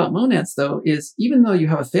cool about monads, though, is even though you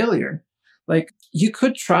have a failure, like you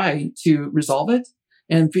could try to resolve it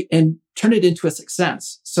and turn it into a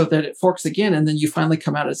success so that it forks again, and then you finally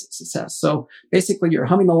come out as a success. So basically, you're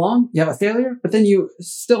humming along, you have a failure, but then you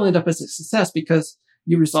still end up as a success because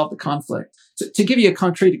you resolve the conflict. To give you a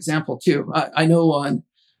concrete example, too, I know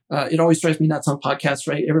it always drives me nuts on podcasts,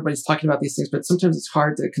 right? Everybody's talking about these things, but sometimes it's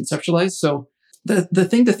hard to conceptualize. So the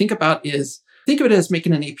thing to think about is, think of it as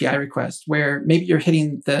making an API request where maybe you're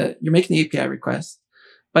making the API request,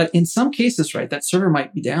 but in some cases, right, that server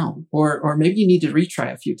might be down or maybe you need to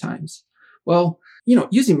retry a few times. Well,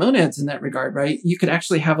 using monads in that regard, right, you could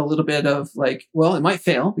actually have a little bit of like, well, it might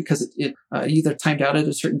fail because it either timed out at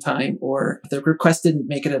a certain time or the request didn't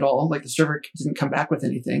make it at all. Like the server didn't come back with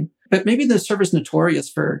anything, but maybe the server's notorious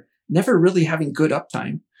for never really having good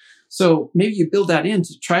uptime. So maybe you build that in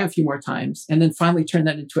to try a few more times and then finally turn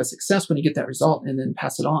that into a success when you get that result and then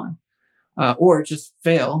pass it on, or just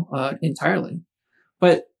fail entirely.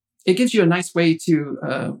 But it gives you a nice way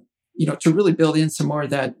to really build in some more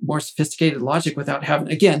of that more sophisticated logic without having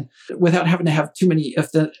to have too many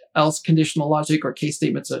if the else conditional logic or case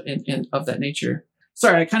statements of that nature.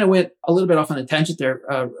 Sorry, I kind of went a little bit off on a tangent there,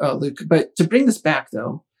 Luke. But to bring this back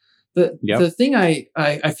though, the thing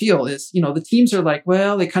I feel is, the teams are like,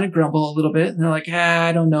 well, they kind of grumble a little bit and they're like,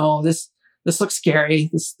 I don't know, this looks scary.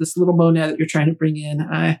 This little monad that you're trying to bring in,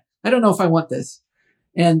 I don't know if I want this.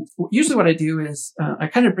 And usually what I do is I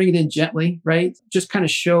kind of bring it in gently, right? Just kind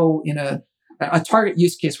of show in a target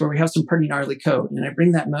use case where we have some pretty gnarly code, and I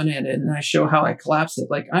bring that monad in and I show how I collapse it.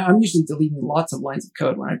 Like I'm usually deleting lots of lines of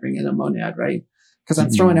code when I bring in a monad, right? Because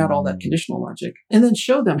I'm throwing out all that conditional logic, and then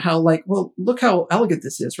show them how, like, well, look how elegant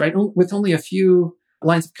this is, right? With only a few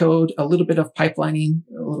lines of code, a little bit of pipelining,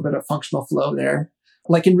 a little bit of functional flow there.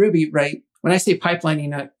 Like in Ruby, right? When I say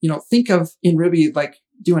pipelining, think of in Ruby like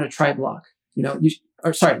doing a try block. Not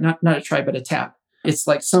a try, but a tap. It's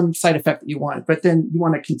like some side effect that you want, but then you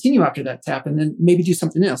want to continue after that tap and then maybe do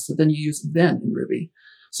something else. So then you use then in Ruby.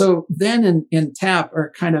 So then and tap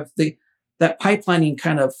are kind of that pipelining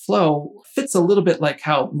kind of flow fits a little bit like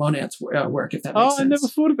how monads work, if that makes sense. I never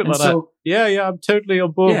thought of it like that. Yeah, I'm totally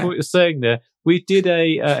on board with what you're saying there. We did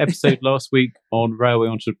a episode last week on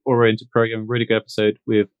railway-oriented programming, really good episode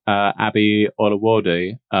with Abby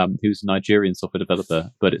Olawode, who's a Nigerian software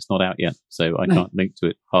developer, but it's not out yet, so I can't link to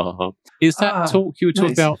it. Ha ha ha. Is that talk you were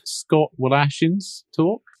talking about Scott Wolashin's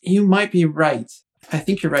talk? You might be right. I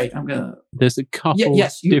think you're right. There's a couple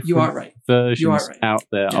different you are right. versions out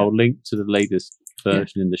there. Yeah. I'll link to the latest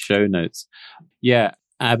version in the show notes. Yeah,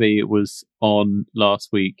 Abby was on last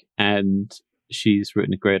week, and she's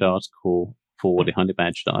written a great article for the Honey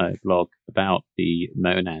Badger blog about the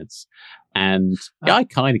monads. And I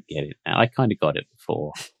kind of get it now. I kind of got it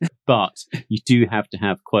before. But you do have to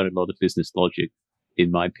have quite a lot of business logic,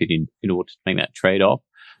 in my opinion, in order to make that trade-off.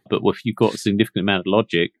 But if you've got a significant amount of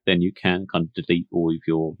logic, then you can kind of delete all of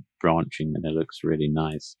your branching and it looks really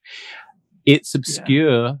nice. It's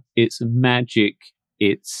obscure. It's magic.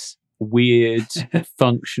 It's weird,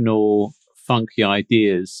 functional, funky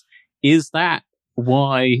ideas. Is that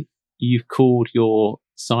why you've called your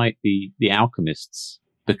site the Alchemists?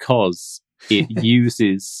 Because it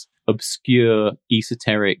uses obscure,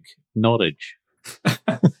 esoteric knowledge?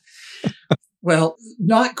 Well,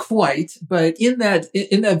 not quite, but in that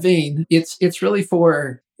vein, it's really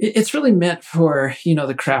for it's really meant for,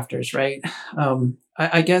 the crafters, right?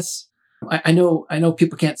 I guess I know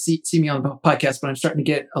people can't see me on the podcast, but I'm starting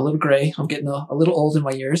to get a little gray. I'm getting a little old in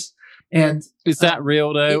my years. And is that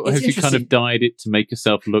real though? Or have you kind of dyed it to make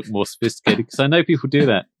yourself look more sophisticated? Because I know people do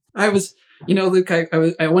that. I was, Luke,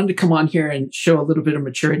 I wanted to come on here and show a little bit of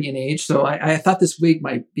maturity and age. So I thought this wig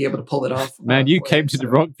might be able to pull it off. Man, you came to the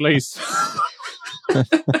wrong place.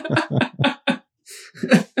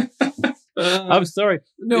 I'm sorry.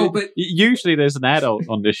 No, but usually there's an adult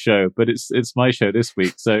on this show, but it's my show this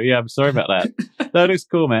week. So yeah, I'm sorry about that. That looks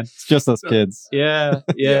cool, man. It's just us kids. Yeah.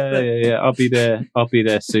 I'll be there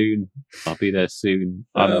soon. I'm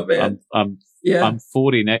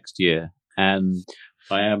 40 next year, and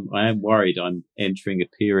I am worried. I'm entering a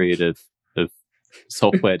period of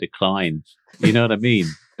software decline. You know what I mean?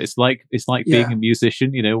 It's like being a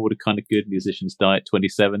musician, all the kind of good musicians die at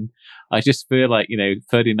 27. I just feel like,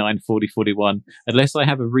 39, 40, 41, unless I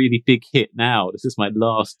have a really big hit now, this is my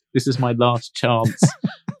last chance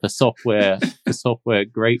for software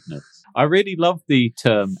greatness. I really love the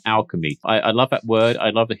term alchemy. I love that word. I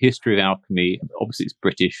love the history of alchemy. Obviously it's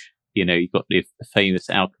British. You've got the famous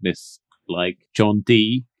alchemists like John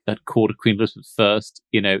Dee that court of Queen Elizabeth I.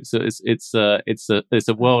 So it's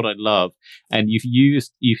a world I love, and you've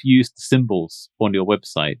used the symbols on your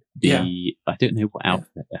website. I don't know what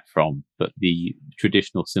alphabet they're from, but the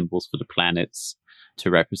traditional symbols for the planets to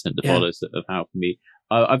represent the bodies of alchemy.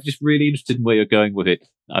 I'm just really interested in where you're going with it.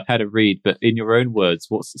 I've had a read, but in your own words,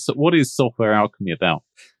 what is software alchemy about?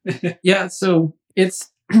 Yeah, so it's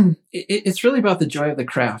really about the joy of the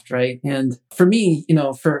craft, right? And for me,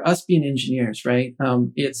 for us being engineers, right,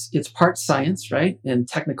 it's part science, right, and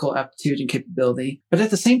technical aptitude and capability, but at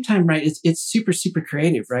the same time, right, it's super, super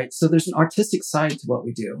creative, right? So there's an artistic side to what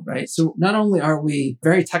we do, right? So not only are we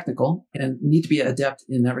very technical and need to be adept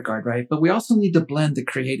in that regard, right, but we also need to blend the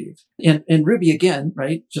creative. And Ruby, again,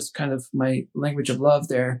 right, just kind of my language of love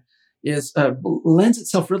there, is lends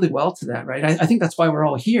itself really well to that, right? I think that's why we're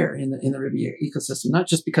all here in the Ruby ecosystem, not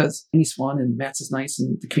just because Annie Swan and Matt's is nice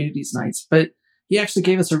and the community's nice, but he actually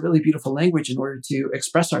gave us a really beautiful language in order to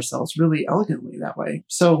express ourselves really elegantly that way.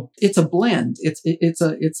 So it's a blend. It's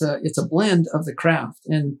a blend of the craft.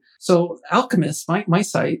 And so Alchemist, my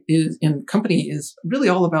site is and company is really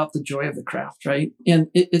all about the joy of the craft, right? And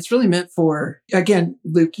it's really meant for, again,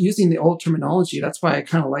 Luke, using the old terminology. That's why I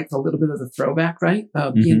kind of like a little bit of the throwback, right?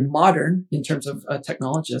 Being modern in terms of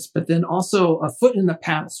technologists, but then also a foot in the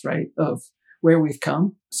past, right? Of where we've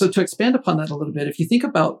come. So to expand upon that a little bit, if you think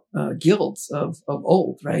about guilds of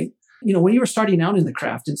old, right? When you were starting out in the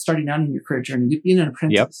craft and starting out in your career journey, you'd be an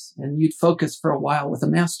apprentice and you'd focus for a while with a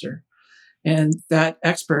master. And that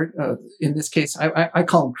expert, in this case, I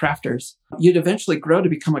call them crafters. You'd eventually grow to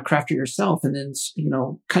become a crafter yourself and then,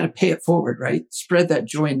 kind of pay it forward, right? Spread that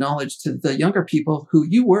joy and knowledge to the younger people who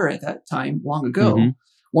you were at that time long ago,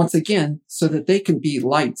 once again, so that they can be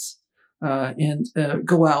lights and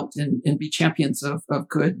go out and be champions of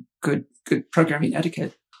good programming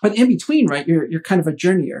etiquette. But in between, right, you're kind of a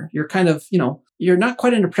journeyer. You're kind of, you're not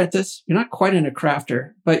quite an apprentice. You're not quite a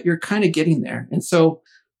crafter, but you're kind of getting there. And so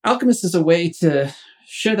Alchemist is a way to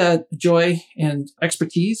share that joy and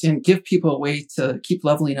expertise and give people a way to keep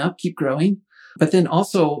leveling up, keep growing. But then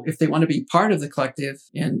also, if they want to be part of the collective,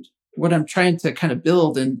 and what I'm trying to kind of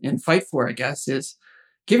build and fight for, I guess, is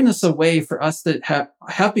giving us a way for us that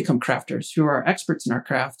have become crafters who are experts in our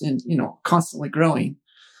craft and, constantly growing,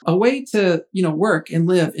 a way to, work and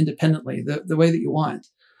live independently the way that you want.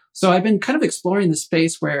 So I've been kind of exploring the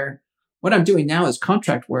space where what I'm doing now is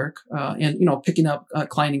contract work, and, picking up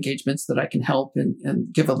client engagements that I can help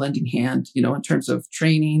and give a lending hand, in terms of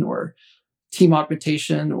training or team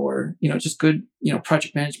augmentation or, just good,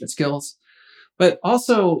 project management skills, but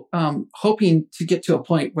also, hoping to get to a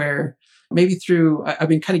point where maybe I've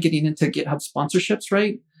been kind of getting into GitHub sponsorships,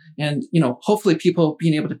 right? And, hopefully people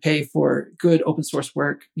being able to pay for good open source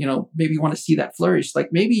work, maybe want to see that flourish. Like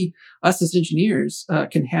maybe us as engineers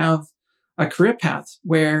can have a career path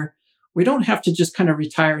where we don't have to just kind of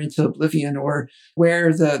retire into oblivion or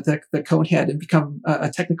wear the cone head and become a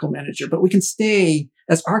technical manager, but we can stay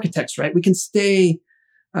as architects, right? We can stay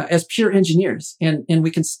as pure engineers and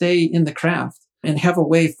we can stay in the craft and have a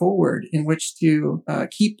way forward in which to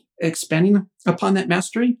keep expanding upon that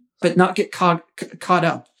mastery, but not get caught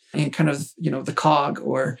up in kind of, the cog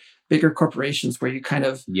or bigger corporations where you kind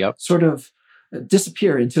of sort of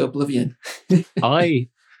disappear into oblivion. I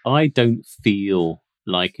don't feel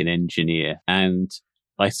like an engineer, and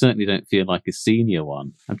I certainly don't feel like a senior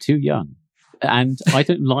one. I'm too young. And I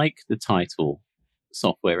don't like the title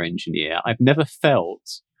software engineer. I've never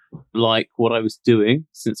felt like what I was doing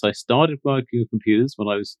since I started working with computers when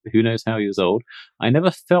I was who knows how years old. I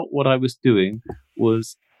never felt what I was doing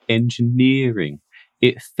was engineering.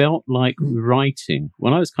 It felt like writing.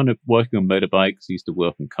 When I was kind of working on motorbikes, used to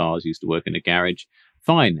work on cars, used to work in a garage.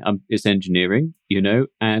 Fine, it's engineering,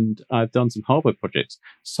 and I've done some hardware projects.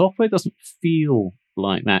 Software doesn't feel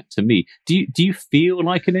like that to me. Do you feel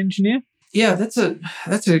like an engineer? Yeah, that's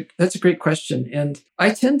a great question, and I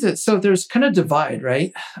tend to. So there's kind of divide,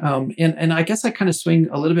 right? And I guess I kind of swing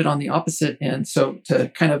a little bit on the opposite end. So to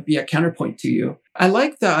kind of be a counterpoint to you, I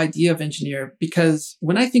like the idea of engineer because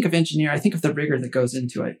when I think of engineer, I think of the rigor that goes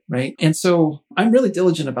into it, right? And so I'm really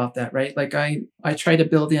diligent about that, right? Like I try to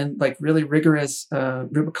build in like really rigorous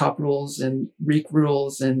Rubicop rules and Reek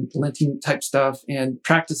rules and linting type stuff and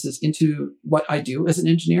practices into what I do as an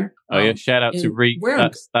engineer. Oh yeah, shout out to Reek.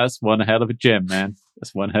 That's one hell of a gem, man.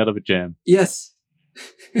 That's one hell of a gem. Yes.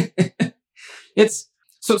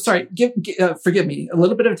 So sorry, forgive me, a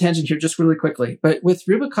little bit of a tangent here, just really quickly. But with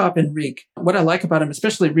Rubicop and Reek, what I like about them,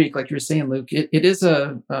 especially Reek, like you were saying, Luke, it is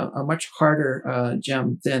a much harder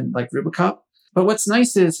gem than like Rubicop. But what's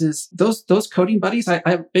nice is those coding buddies,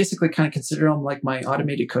 I basically kind of consider them like my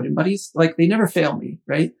automated coding buddies. Like they never fail me,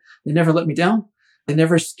 right? They never let me down. They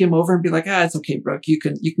never skim over and be like, it's okay, Brooke, you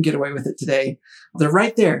can get away with it today. They're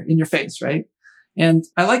right there in your face, right? And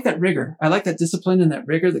I like that rigor. I like that discipline and that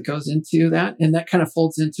rigor that goes into that. And that kind of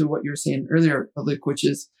folds into what you were saying earlier, Luke, which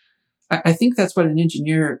is, I think that's what an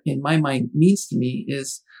engineer in my mind means to me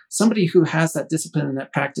is somebody who has that discipline and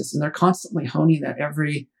that practice. And they're constantly honing that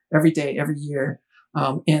every day, every year,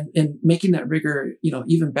 and making that rigor,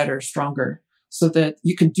 even better, stronger so that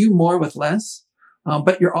you can do more with less.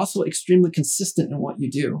 But you're also extremely consistent in what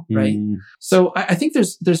you do, right? So I think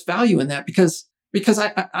there's value in that because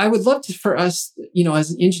I would love for us,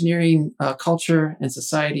 as an engineering culture and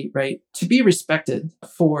society, right, to be respected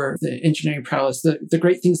for the engineering prowess, the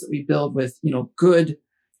great things that we build with, good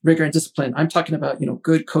rigor and discipline. I'm talking about,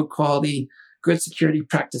 good code quality, good security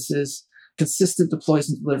practices, consistent deploys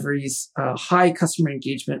and deliveries, high customer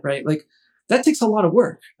engagement, right? Like that takes a lot of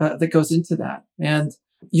work that goes into that. And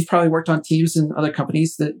you've probably worked on teams in other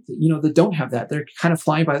companies that, that don't have that. They're kind of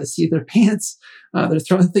flying by the seat of their pants. They're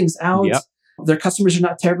throwing things out. Yep. Their customers are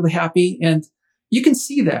not terribly happy. And you can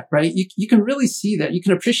see that, right? You can really see that. You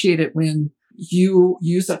can appreciate it when you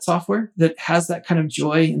use that software that has that kind of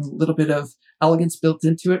joy and a little bit of elegance built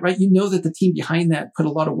into it, right? You know that the team behind that put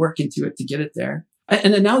a lot of work into it to get it there.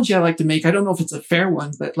 An analogy I like to make, I don't know if it's a fair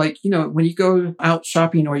one, but like, when you go out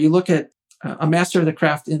shopping or you look at a master of the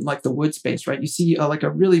craft in like the wood space, right? You see like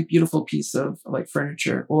a really beautiful piece of like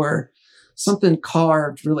furniture or something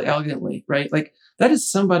carved really elegantly, right? Like that is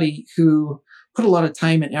somebody who put a lot of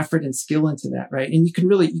time and effort and skill into that, right? And you can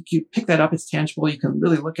pick that up. It's tangible. You can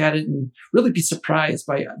really look at it and really be surprised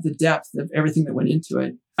by the depth of everything that went into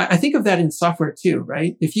it. I think of that in software too,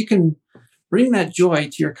 right? If you can bring that joy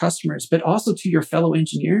to your customers, but also to your fellow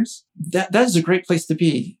engineers, that is a great place to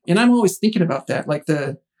be. And I'm always thinking about that, like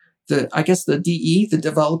I guess the DE, the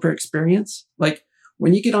developer experience. Like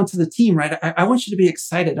when you get onto the team, right? I want you to be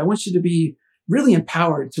excited. I want you to be really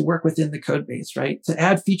empowered to work within the code base, right? To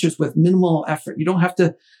add features with minimal effort. You don't have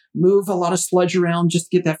to move a lot of sludge around just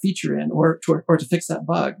to get that feature in or to fix that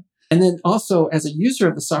bug. And then also as a user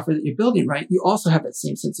of the software that you're building, right? You also have that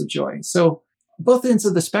same sense of joy. So both ends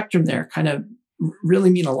of the spectrum there kind of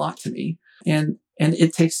really mean a lot to me. And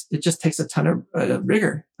it just takes a ton of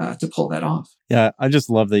rigor to pull that off. Yeah, I just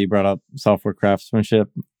love that you brought up software craftsmanship.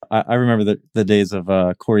 I remember the days of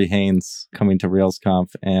Corey Haynes coming to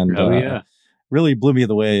RailsConf and really blew me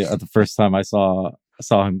away the first time I saw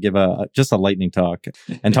him give just a lightning talk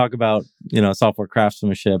and talk about software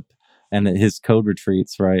craftsmanship and his code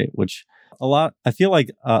retreats, right? Which I feel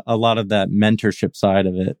like a lot of that mentorship side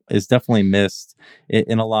of it is definitely missed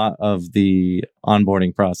in a lot of the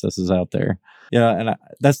onboarding processes out there. Yeah, and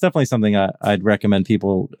that's definitely something I'd recommend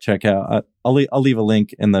people check out. I'll leave a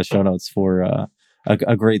link in the show notes for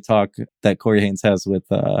a great talk that Corey Haynes has with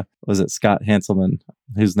was it Scott Hanselman,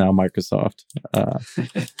 who's now Microsoft.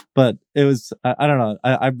 But it was I don't know.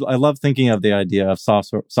 I love thinking of the idea of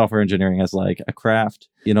software engineering as like a craft,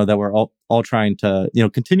 that we're all trying to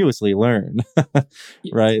continuously learn,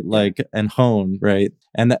 right? Like and hone, right?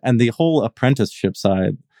 And the whole apprenticeship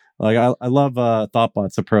side. Like I love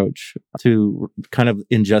Thoughtbot's approach to kind of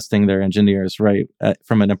ingesting their engineers, right,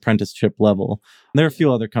 from an apprenticeship level. And there are a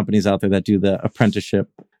few other companies out there that do the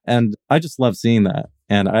apprenticeship, and I just love seeing that.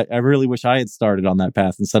 And I really wish I had started on that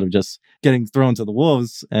path instead of just getting thrown to the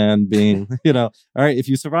wolves and being, all right, if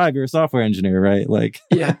you survive, you're a software engineer, right? Like,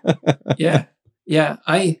 yeah.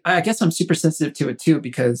 I guess I'm super sensitive to it too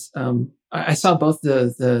because I saw both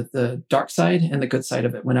the dark side and the good side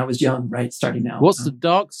of it when I was young, right? Starting out. What's the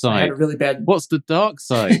dark I side? had a really bad. What's the dark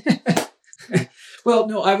side? Well,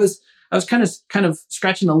 no, I was kind of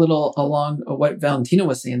scratching a little along what Valentino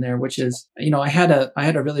was saying there, which is, I had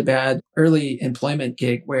a really bad early employment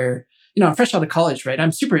gig where, I'm fresh out of college, right?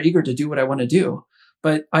 I'm super eager to do what I want to do,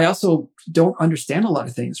 but I also don't understand a lot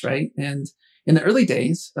of things, right? And in the early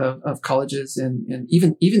days of colleges and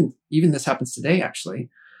even this happens today, actually,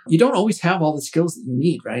 you don't always have all the skills that you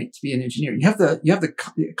need, right? To be an engineer. You have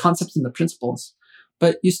the concepts and the principles,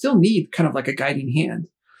 but you still need kind of like a guiding hand.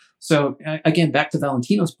 So again, back to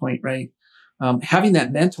Valentino's point, right? Having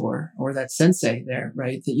that mentor or that sensei there,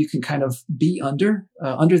 right? That you can kind of be under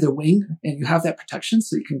their wing, and you have that protection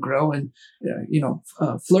so you can grow and,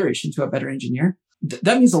 flourish into a better engineer.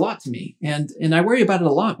 That means a lot to me. And I worry about it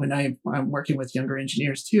a lot when I'm working with younger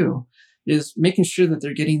engineers too, is making sure that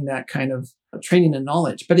they're getting that kind of training and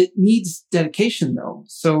knowledge, but it needs dedication though.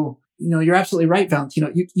 So, you're absolutely right,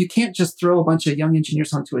 Valentino. You can't just throw a bunch of young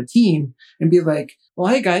engineers onto a team and be like,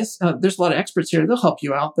 well, hey guys, there's a lot of experts here. They'll help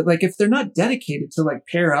you out. But like, if they're not dedicated to like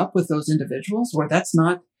pair up with those individuals, or that's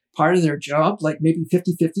not part of their job, like maybe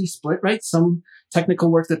 50-50 split, right? Some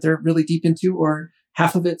technical work that they're really deep into, or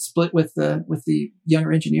half of it split with the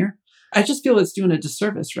younger engineer. I just feel it's doing a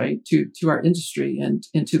disservice, right, to our industry and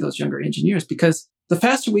to those younger engineers, because the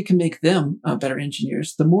faster we can make them better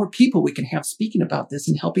engineers, the more people we can have speaking about this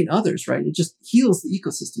and helping others, right? It just heals the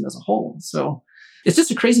ecosystem as a whole. So it's just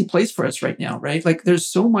a crazy place for us right now, right? Like there's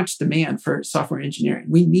so much demand for software engineering.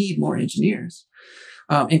 We need more engineers.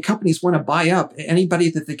 And companies want to buy up anybody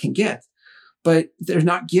that they can get, but they're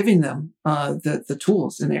not giving them the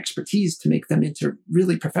tools and the expertise to make them into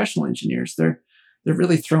really professional engineers. They're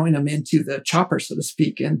really throwing them into the chopper, so to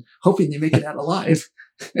speak, and hoping they make it out alive.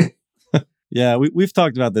 Yeah, we've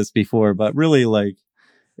talked about this before, but really, like,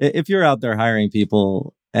 if you're out there hiring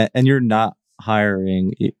people and you're not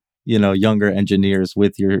hiring, younger engineers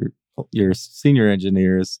with your senior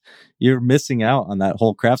engineers, you're missing out on that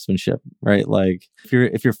whole craftsmanship, right? Like,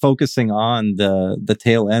 if you're focusing on the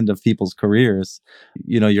tail end of people's careers,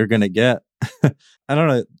 you're going to get, I don't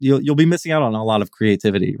know, you'll be missing out on a lot of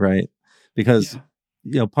creativity, right? Because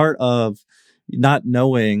part of not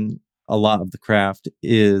knowing a lot of the craft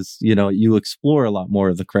is, you explore a lot more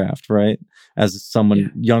of the craft, right? As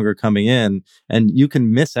someone younger coming in, and you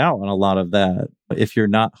can miss out on a lot of that if you're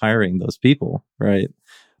not hiring those people, right?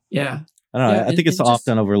 Yeah. I don't know. I think it's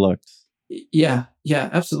often overlooked. Yeah,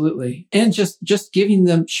 absolutely. And just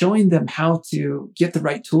showing them how to get the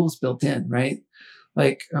right tools built in, right?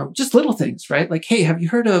 Like just little things, right? Like, hey, have you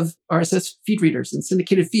heard of RSS feed readers and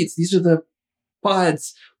syndicated feeds? These are the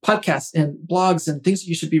podcasts and blogs and things that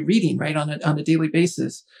you should be reading, right, on a daily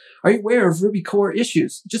basis. Are you aware of Ruby core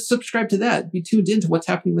issues? Just subscribe to that. Be tuned into what's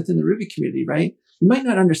happening within the Ruby community, right? You might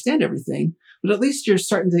not understand everything, but at least you're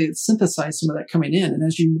starting to synthesize some of that coming in. And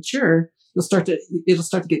as you mature, it'll start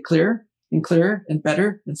to get clearer and clearer and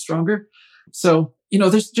better and stronger. So,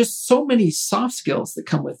 there's just so many soft skills that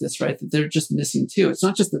come with this, right? That they're just missing too. It's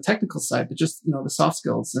not just the technical side, but just, the soft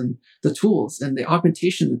skills and the tools and the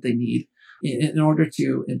augmentation that they need in order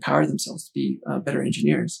to empower themselves to be better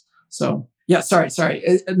engineers. So, yeah, sorry.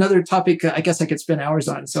 Another topic I guess I could spend hours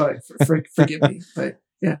on. So forgive me, but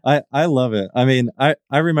yeah. I love it. I mean, I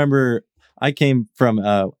remember I came from,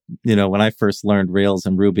 when I first learned Rails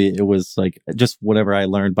and Ruby, it was like just whatever I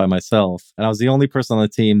learned by myself. And I was the only person on the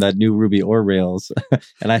team that knew Ruby or Rails.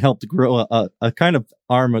 And I helped grow a kind of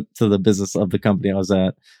arm to the business of the company I was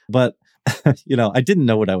at. But I didn't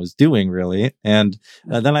know what I was doing really. And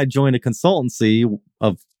then I joined a consultancy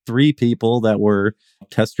of 3 people that were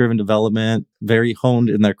test-driven development, very honed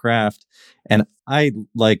in their craft. And I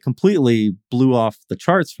like completely blew off the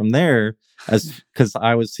charts from there because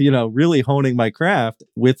I was, really honing my craft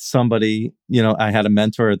with somebody, I had a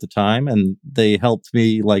mentor at the time and they helped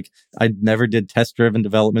me. Like I never did test-driven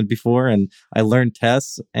development before and I learned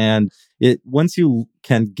tests, and once you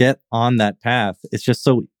can get on that path, it's just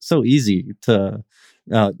so easy to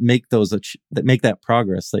make that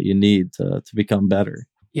progress that you need to become better.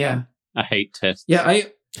 Yeah. I hate tests. Yeah,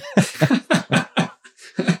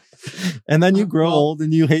 and then you grow old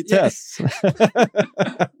and you hate tests.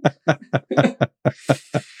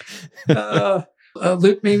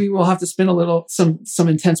 Luke, maybe we'll have to spend some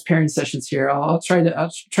intense pairing sessions here. I'll try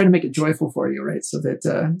to make it joyful for you, right? So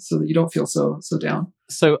that you don't feel so down.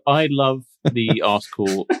 So I love the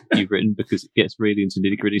article you've written because it gets really into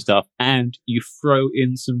nitty gritty stuff, and you throw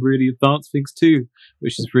in some really advanced things too,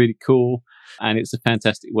 which is really cool. And it's a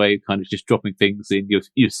fantastic way of kind of just dropping things in.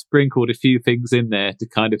 You've sprinkled a few things in there to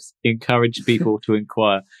kind of encourage people to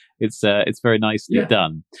inquire. It's very nicely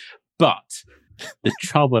done. But the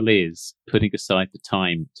trouble is putting aside the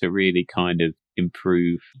time to really kind of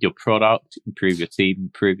improve your product, improve your team,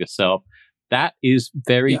 improve yourself. That is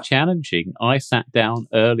very challenging. I sat down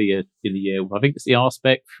earlier in the year. I think it's the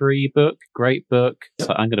RSpec 3 book. Great book. Yep.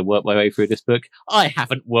 So I'm going to work my way through this book. I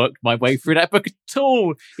haven't worked my way through that book at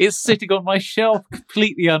all. It's sitting on my shelf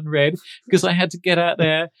completely unread because I had to get out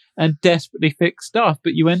there and desperately fix stuff.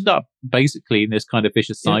 But you end up basically in this kind of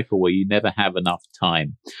vicious cycle where you never have enough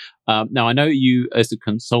time. Now, I know you as a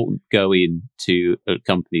consultant go into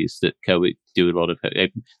companies that do a lot of,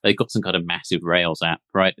 they've got some kind of massive Rails app,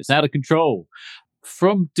 right? It's out of control.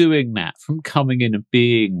 From doing that, from coming in and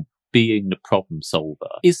being the problem solver,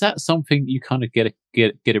 is that something you kind of get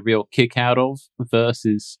a real kick out of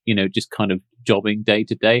versus, just kind of jobbing day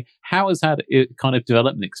to day? How has that kind of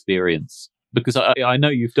development experience? Because I know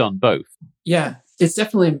you've done both. Yeah, it's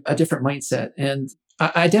definitely a different mindset. And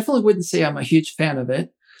I definitely wouldn't say I'm a huge fan of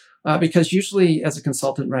it. Because usually as a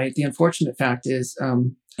consultant, right, the unfortunate fact is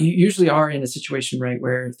you usually are in a situation, right,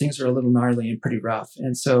 where things are a little gnarly and pretty rough.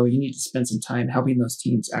 And so you need to spend some time helping those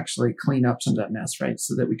teams actually clean up some of that mess, right,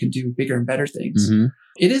 so that we can do bigger and better things. Mm-hmm.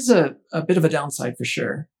 It is a bit of a downside for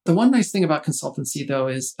sure. The one nice thing about consultancy, though,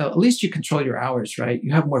 is at least you control your hours, right?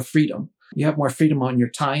 You have more freedom. You have more freedom on your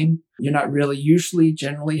time. You're not really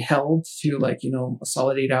generally held to a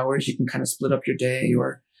solid 8 hours. You can kind of split up your day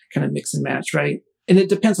or kind of mix and match, right? And it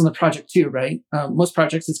depends on the project too, right? Most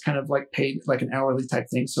projects, it's kind of like paid like an hourly type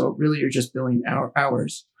thing. So really you're just billing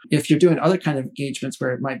hours. If you're doing other kind of engagements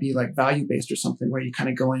where it might be like value-based or something where you kind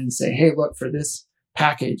of go in and say, hey, look, for this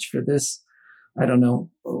package, for this, I don't know,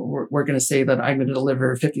 we're going to say that I'm going to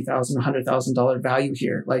deliver $50,000, $100,000 value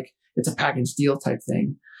here. Like it's a package deal type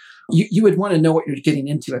thing. You would want to know what you're getting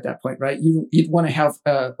into at that point, right? You'd want to have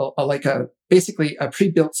basically a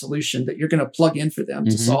pre-built solution that you're going to plug in for them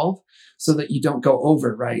to solve so that you don't go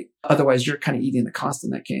over, right? Otherwise, you're kind of eating the cost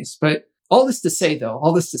in that case. But all this to say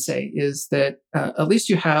is that at least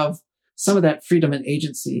you have some of that freedom and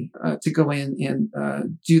agency to go in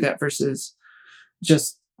and do that versus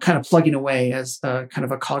just kind of plugging away as kind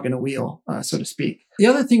of a cog in a wheel, so to speak. The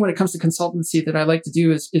other thing when it comes to consultancy that I like to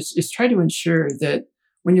do is try to ensure that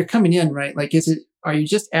when you're coming in, right, like are you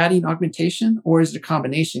just adding augmentation or is it a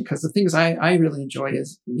combination? Because the things I really enjoy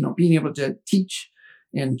is, being able to teach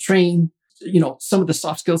and train, some of the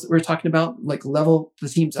soft skills that we were talking about, like level the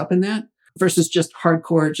teams up in that versus just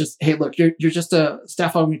hardcore, just, hey, look, you're just a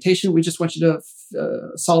staff augmentation. We just want you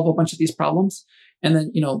to solve a bunch of these problems. And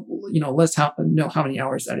then, let's know how many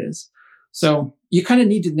hours that is. So you kind of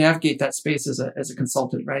need to navigate that space as a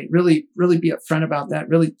consultant, right? Really, really be upfront about that,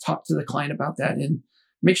 really talk to the client about that and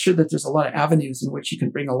make sure that there's a lot of avenues in which you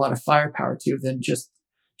can bring a lot of firepower to than just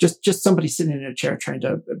somebody sitting in a chair trying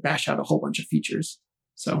to bash out a whole bunch of features.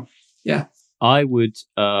 So, yeah. I would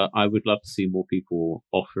love to see more people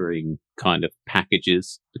offering kind of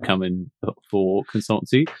packages to come in for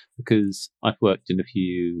consultancy because I've worked in a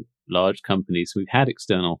few large companies. We've had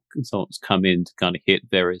external consultants come in to kind of hit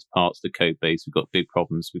various parts of the code base. We've got big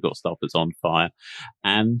problems. We've got stuff that's on fire.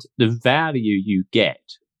 And the value you get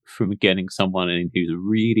from getting someone in who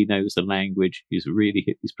really knows the language, who's really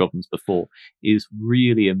hit these problems before, is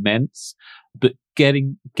really immense. But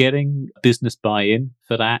getting business buy-in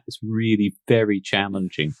for that is really very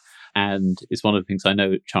challenging. And it's one of the things I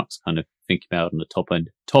know Chuck's kind of thinking about on the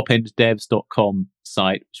topenddevs.com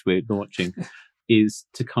site, which we're launching, is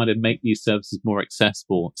to kind of make these services more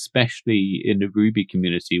accessible, especially in the Ruby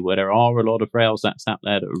community where there are a lot of Rails apps out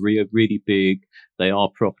there that are really, really big. They are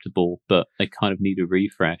profitable, but they kind of need a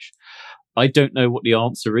refresh. I don't know what the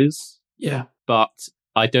answer is. Yeah. But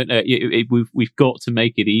I don't know. We've got to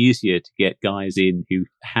make it easier to get guys in who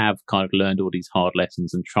have kind of learned all these hard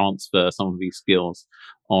lessons and transfer some of these skills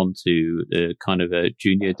onto the kind of a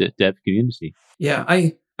junior dev community. Yeah,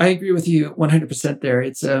 I agree with you 100% there.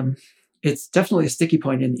 It's definitely a sticky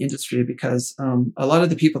point in the industry because a lot of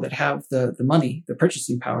the people that have the money, the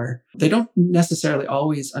purchasing power, they don't necessarily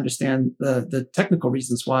always understand the technical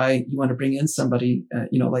reasons why you want to bring in somebody,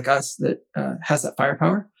 like us that has that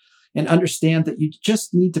firepower and understand that you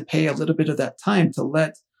just need to pay a little bit of that time to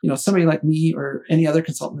let, somebody like me or any other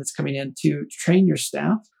consultant that's coming in to train your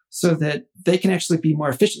staff so that they can actually be more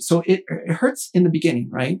efficient. So it hurts in the beginning,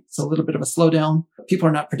 right? It's a little bit of a slowdown. People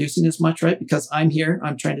are not producing as much, right? Because I'm here.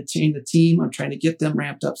 I'm trying to train the team. I'm trying to get them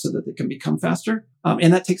ramped up so that they can become faster.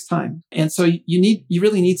 And that takes time. And so you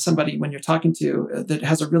really need somebody when you're talking to that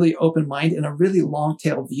has a really open mind and a really long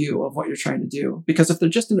tail view of what you're trying to do. Because if they're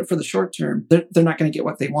just in it for the short term, they're not going to get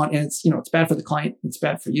what they want. And it's bad for the client. It's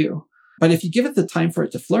bad for you. But if you give it the time for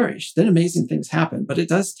it to flourish, then amazing things happen. But it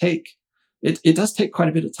does take quite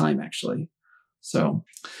a bit of time, actually. So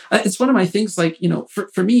it's one of my things, like,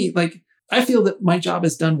 for me, like, I feel that my job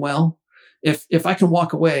is done well if I can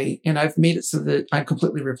walk away and I've made it so that I'm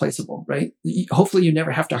completely replaceable, right? Hopefully you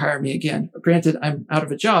never have to hire me again. Granted, I'm out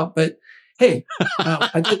of a job, but hey,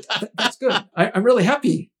 that's good. I'm really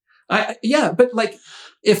happy. But like,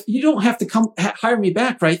 if you don't have to come hire me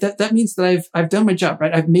back, right? That means that I've done my job,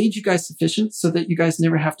 right? I've made you guys sufficient so that you guys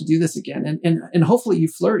never have to do this again. And hopefully you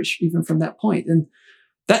flourish even from that point. And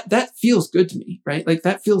that feels good to me, right? Like,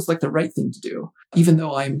 that feels like the right thing to do, even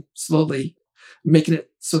though I'm slowly making it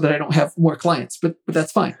so that I don't have more clients, but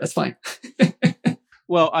that's fine. That's fine.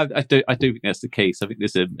 Well, I do think that's the case. I think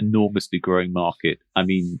there's an enormously growing market. I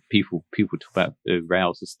mean, people talk about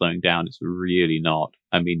Rails is slowing down. It's really not.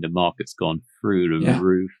 I mean, the market's gone through the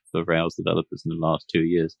roof for Rails developers in the last 2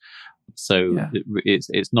 years. So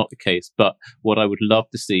it's not the case. But what I would love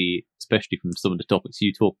to see, especially from some of the topics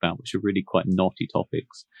you talk about, which are really quite knotty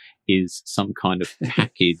topics, is some kind of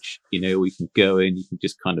package. We can go in, you can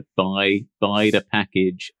just kind of buy the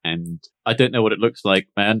package, and I don't know what it looks like,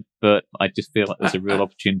 man, but I just feel like there's a real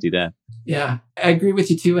opportunity there. Yeah, I agree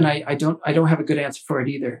with you too, and I don't have a good answer for it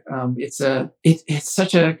either. It's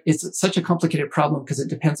such a complicated problem because it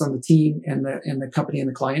depends on the team and the company and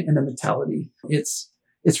the client and the mentality.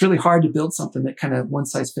 It's really hard to build something that kind of one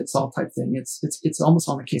size fits all type thing. It's almost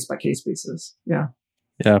on a case by case basis. Yeah.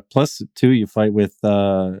 Yeah. Plus, too, you fight with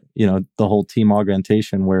the whole team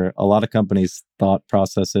augmentation, where a lot of companies' thought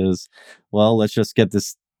process is, well, let's just get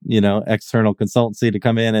this external consultancy to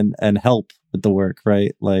come in and help with the work,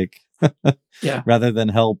 right? Like, rather than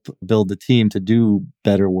help build the team to do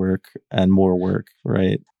better work and more work,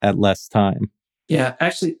 right, at less time. Yeah,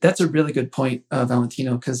 actually, that's a really good point,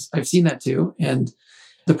 Valentino, because I've seen that too. And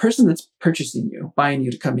the person that's purchasing you, buying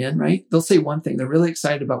you to come in, right? They'll say one thing. They're really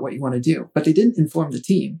excited about what you want to do, but they didn't inform the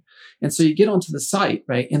team. And so you get onto the site,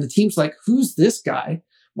 right? And the team's like, who's this guy?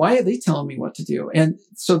 Why are they telling me what to do? And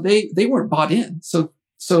so they weren't bought in. So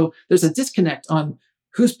there's a disconnect on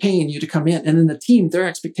who's paying you to come in, and then the team, their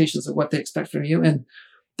expectations of what they expect from you. And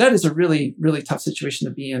that is a really, really tough situation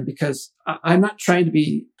to be in, because I'm not trying to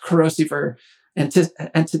be corrosive or an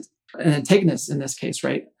antagonist in this case,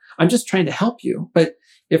 right? I'm just trying to help you. But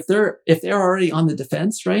if they're already on the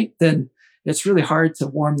defense, right, then it's really hard to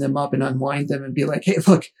warm them up and unwind them and be like, hey,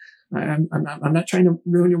 look, I'm not trying to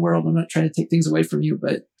ruin your world. I'm not trying to take things away from you.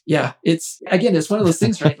 But yeah, it's one of those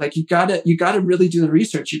things, right? Like, you gotta really do the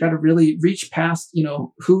research. You gotta really reach past,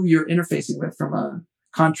 who you're interfacing with from a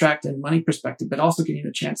contract and money perspective, but also getting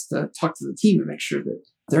a chance to talk to the team and make sure that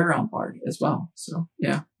they're on board as well. So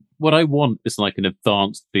yeah. What I want is like an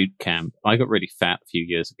advanced boot camp. I got really fat a few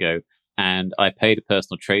years ago, and I paid a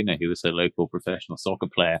personal trainer who was a local professional soccer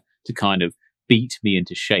player to kind of beat me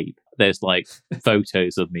into shape. There's like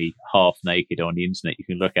photos of me half naked on the internet you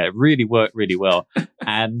can look at. It really worked really well.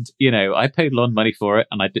 And, I paid a lot of money for it,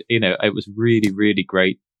 and it was really, really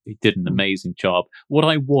great. He did an amazing job. What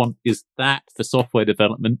I want is that for software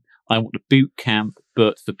development. I want a boot camp,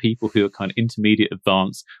 but for people who are kind of intermediate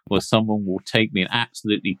advanced, where someone will take me and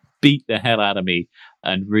absolutely beat the hell out of me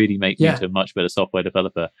and really make me into a much better software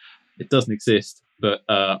developer. It doesn't exist, but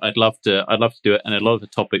I'd love to do it. And a lot of the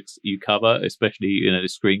topics you cover, especially the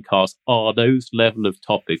screencast, are those level of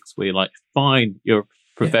topics where you're like, fine, you're a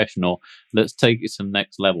professional, let's take it to the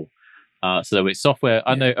next level. So it's software.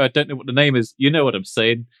 I don't know what the name is. You know what I'm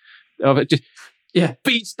saying? It just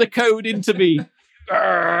beats the code into me.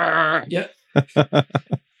 Yep.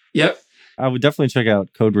 Yep. I would definitely check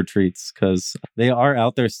out Code Retreats, because they are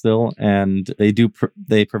out there still, and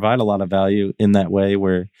they provide a lot of value in that way,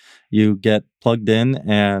 where you get plugged in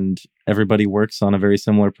and everybody works on a very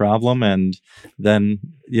similar problem. And then,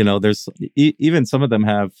 there's even some of them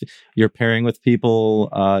have, you're pairing with people,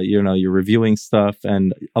 you're reviewing stuff,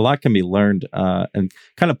 and a lot can be learned and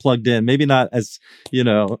kind of plugged in, maybe not as,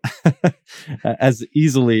 as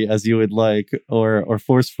easily as you would like or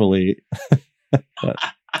forcefully. But.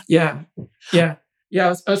 Yeah. I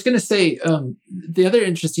was going to say, the other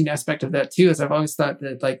interesting aspect of that too is I've always thought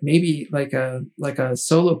that like maybe like a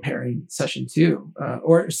solo pairing session too,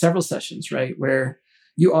 or several sessions, right, where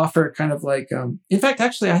you offer kind of like, in fact,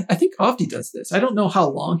 actually, I think Avdi does this. I don't know how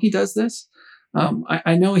long he does this.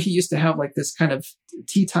 I know he used to have like this kind of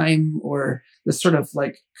tea time or this sort of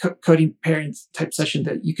like coding pairing type session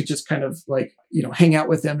that you could just kind of like, hang out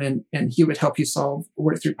with him and he would help you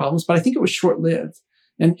work through problems. But I think it was short lived.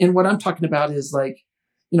 And what I'm talking about is like,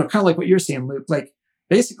 kind of like what you're saying, Luke, like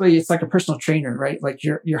basically it's like a personal trainer, right? Like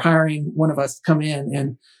you're hiring one of us to come in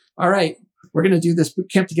and, all right, we're going to do this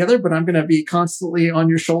boot camp together, but I'm going to be constantly on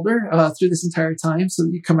your shoulder through this entire time so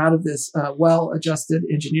that you come out of this well-adjusted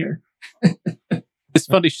engineer. It's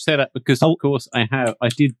funny you say that because, of course, I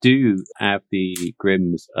did have the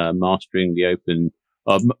Grimm's mastering the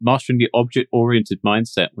object-oriented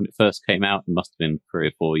mindset when it first came out. It must have been 3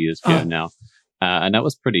 or 4 years ago now, and that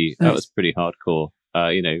was pretty hardcore.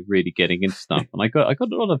 Really getting into stuff, and I got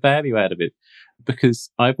a lot of value out of it because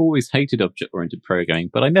I've always hated object-oriented programming,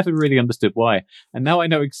 but I never really understood why, and now I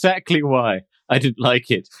know exactly why I didn't like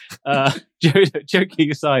it. Joking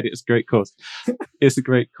aside, it's a great course. It's a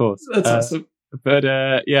great course. That's awesome. But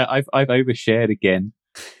I've overshared again.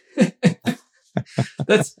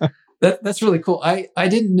 That's really cool. I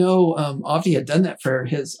didn't know Avdi had done that for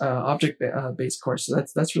his object based course. So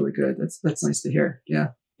that's really good. That's nice to hear.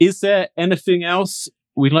 Yeah. Is there anything else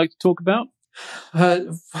we'd like to talk about?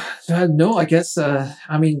 No, I guess.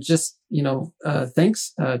 Just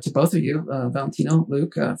thanks to both of you, Valentino,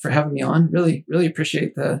 Luke, for having me on. Really, really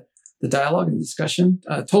appreciate the dialogue and discussion.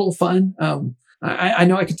 Total fun. I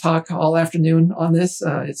know I could talk all afternoon on this.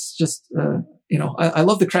 It's just I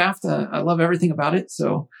love the craft. I love everything about it.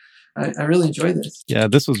 So I really enjoy this. Yeah,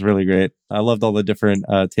 this was really great. I loved all the different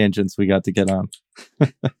tangents we got to get on.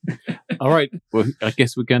 All right. Well, I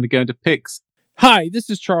guess we're going to go into picks. Hi, this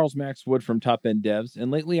is Charles Max Wood from Top End Devs.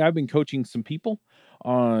 And lately I've been coaching some people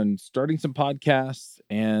on starting some podcasts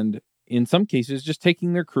and in some cases just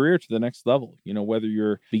taking their career to the next level. Whether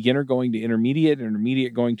you're beginner going to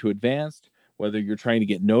intermediate going to advanced, whether you're trying to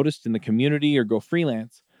get noticed in the community or go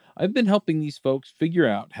freelance, I've been helping these folks figure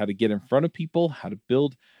out how to get in front of people, how to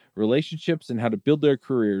build relationships, and how to build their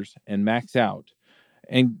careers and max out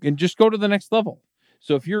and just go to the next level.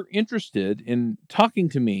 So if you're interested in talking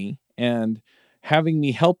to me and having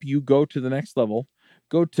me help you go to the next level,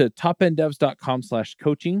 go to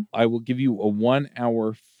topenddevs.com/coaching. I will give you a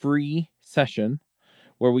 1-hour free session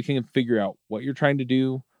where we can figure out what you're trying to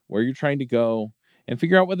do, where you're trying to go, and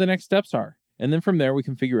figure out what the next steps are. And then from there, we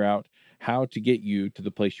can figure out how to get you to the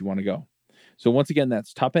place you want to go. So once again,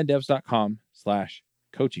 that's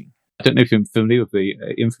topenddevs.com/coaching. I don't know if you're familiar with the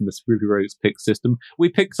infamous Ruby Rogues pick system. We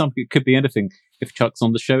pick something, it could be anything. If Chuck's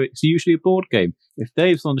on the show, it's usually a board game. If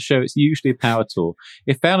Dave's on the show, it's usually a power tool.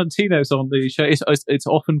 If Valentino's on the show, it's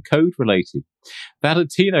often code related.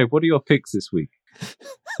 Valentino, what are your picks this week?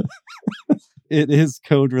 It is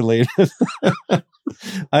code related.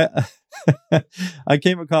 I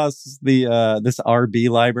came across this RB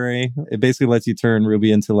library. It basically lets you turn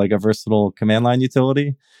Ruby into like a versatile command line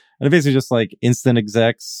utility. And it basically just like instant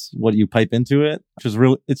execs what you pipe into it, which is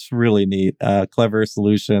it's really neat. Clever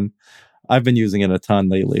solution. I've been using it a ton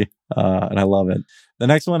lately, and I love it. The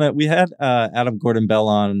next one, we had Adam Gordon Bell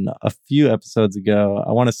on a few episodes ago.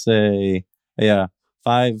 I want to say,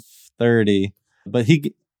 5:30. But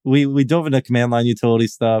we dove into command line utility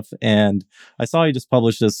stuff, and I saw he just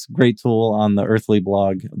published this great tool on the Earthly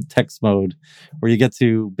blog, text mode, where you get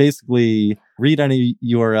to basically read any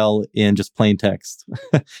URL in just plain text.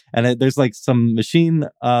 And there's like some machine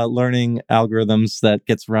learning algorithms that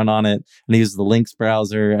gets run on it, and he uses the links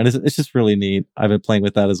browser, and it's just really neat. I've been playing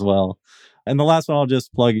with that as well. And the last one I'll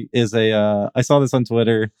just plug is I saw this on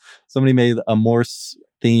Twitter. Somebody made a Morse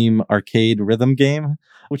theme arcade rhythm game,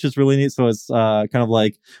 which is really neat. So it's kind of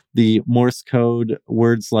like the Morse code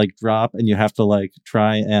words like drop, and you have to like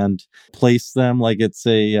try and place them like it's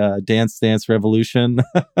a Dance Dance Revolution.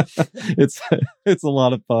 It's a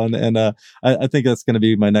lot of fun, and I think that's going to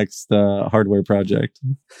be my next hardware project.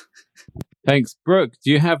 Thanks, Brooke.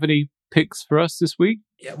 Do you have any picks for us this week?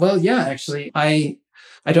 Yeah, actually,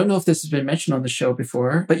 I don't know if this has been mentioned on the show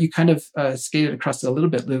before, but you kind of skated across it a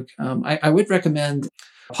little bit, Luke. I would recommend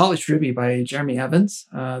Polished Ruby by Jeremy Evans.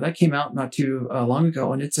 That came out not too long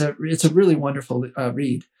ago, and it's a really wonderful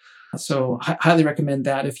read. So highly recommend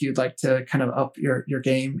that if you'd like to kind of up your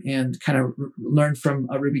game and kind of learn from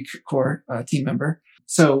a Ruby core team member.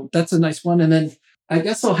 So that's a nice one. And then I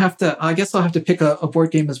guess I'll have to pick a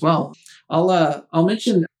board game as well. I'll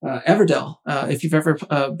mention Everdell. If you've ever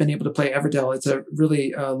been able to play Everdell, it's a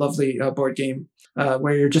really lovely board game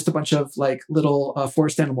where you're just a bunch of like little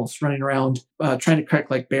forest animals running around trying to collect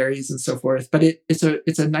like berries and so forth. But it's a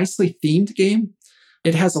nicely themed game.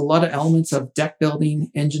 It has a lot of elements of deck building,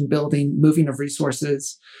 engine building, moving of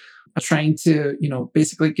resources, trying to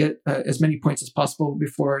basically get as many points as possible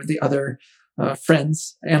before the other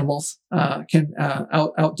friends, animals, can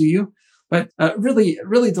outdo you. But really,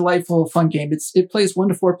 really delightful, fun game. It plays 1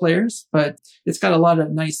 to 4 players, but it's got a lot of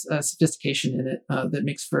nice sophistication in it that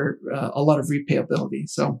makes for a lot of replayability.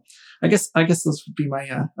 So, I guess those would be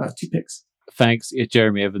my 2 picks. Thanks,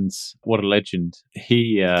 Jeremy Evans. What a legend!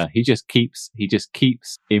 He just keeps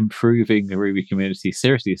improving the Ruby community.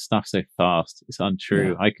 Seriously, his stuff's so fast. It's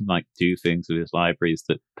untrue. Yeah. I can do things with his libraries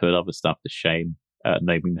that put other stuff to shame.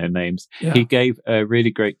 naming their names. Yeah. He gave a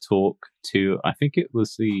really great talk to, I think it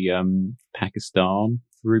was the Pakistan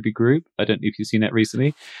Ruby group. I don't know if you've seen that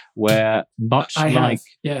recently, where much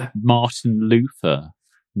Martin Luther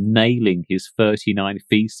nailing his 39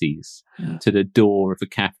 Theses to the door of a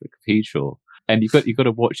Catholic cathedral. And you've got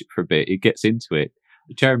to watch it for a bit. It gets into it.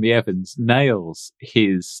 Jeremy Evans nails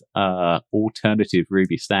his alternative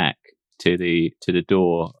Ruby stack to the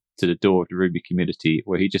door of the Ruby community,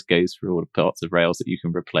 where he just goes through all the parts of Rails that you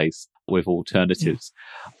can replace with alternatives.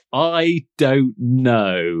 I don't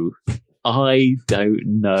know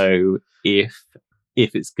if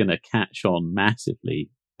it's going to catch on massively,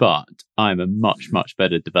 but I'm a much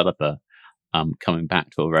better developer coming back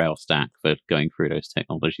to a Rails stack for going through those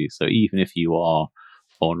technologies. So even if you are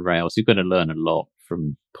on Rails, you're going to learn a lot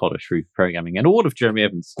from polished Ruby programming and all of Jeremy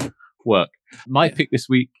Evans' work. My pick this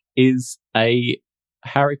week is a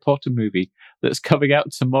Harry Potter movie that's coming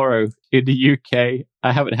out tomorrow in the UK.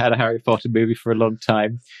 I haven't had a Harry Potter movie for a long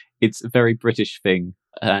time. It's a very British thing.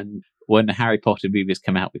 And when the Harry Potter movies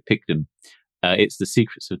come out, we pick them. It's The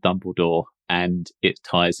Secrets of Dumbledore, and it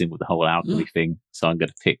ties in with the whole alchemy thing. So I'm going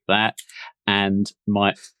to pick that. And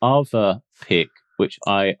my other pick, which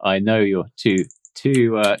I know you're too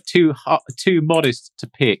modest to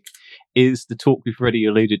pick, is the talk we've already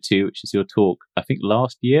alluded to, which is your talk, I think,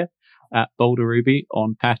 last year at Boulder Ruby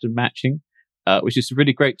on pattern matching, which is a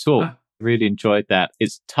really great talk. Really enjoyed that.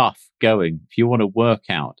 It's tough going. If you want to work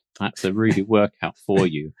out, that's a really workout for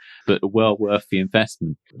you, but well worth the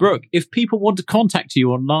investment. Brooke, if people want to contact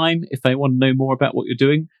you online, if they want to know more about what you're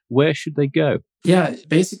doing, where should they go? Yeah,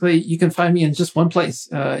 basically, you can find me in just one place.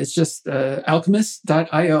 It's just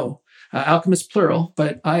alchemist.io. Alchemist plural,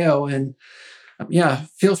 but IO. And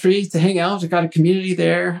feel free to hang out. I've got a community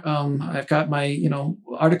there. I've got my,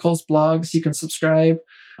 articles, blogs. You can subscribe.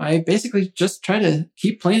 I basically just try to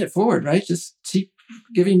keep playing it forward, right? Just keep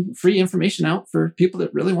giving free information out for people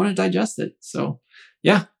that really want to digest it. So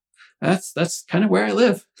yeah, that's kind of where I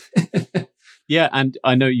live. Yeah, and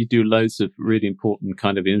I know you do loads of really important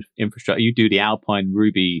kind of infrastructure. You do the Alpine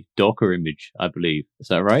Ruby Docker image, I believe. Is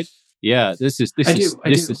that right? Yeah, this is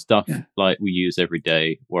stuff like we use every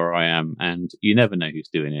day where I am, and you never know who's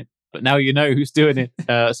doing it. But now you know who's doing it.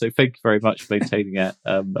 So thank you very much for maintaining that.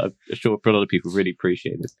 I'm sure a lot of people really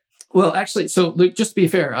appreciate it. Well, actually, so Luke, just to be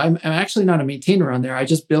fair, I'm actually not a maintainer on there. I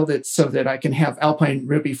just build it so that I can have Alpine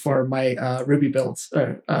Ruby for my Ruby builds.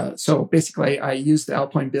 So basically, I use the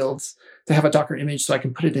Alpine builds to have a Docker image so I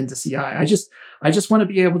can put it into CI. I just want to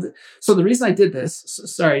be able to. So the reason I did this,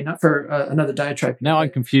 sorry, not for another diatribe. Now I'm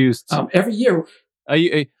confused. Every year.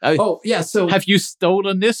 So have you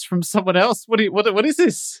stolen this from someone else? What is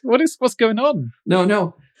this? What's going on?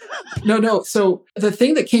 No. So the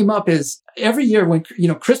thing that came up is every year when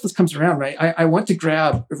Christmas comes around, right? I want to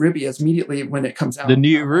grab Ruby as immediately when it comes out. The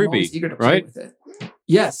new Ruby, eager to play with it.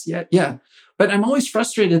 Yes, yeah. But I'm always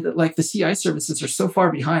frustrated that like the CI services are so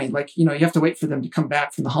far behind. Like you have to wait for them to come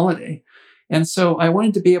back from the holiday. And so I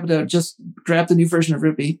wanted to be able to just grab the new version of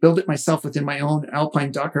Ruby, build it myself within my own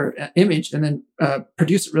Alpine Docker image, and then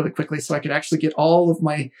produce it really quickly so I could actually get all of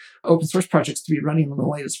my open source projects to be running on the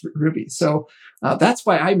latest Ruby. So that's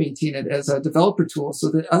why I maintain it as a developer tool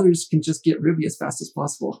so that others can just get Ruby as fast as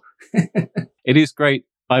possible. It is great.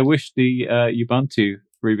 I wish the Ubuntu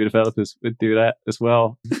Ruby developers would do that as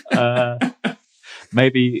well.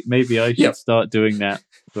 Maybe I should start doing that.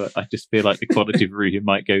 But I just feel like the quality of Ruby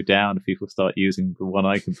might go down if people start using the one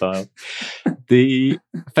I compiled. Thank you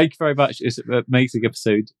very much. It's an amazing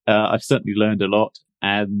episode. I've certainly learned a lot,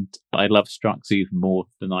 and I love Structs even more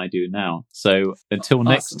than I do now. So until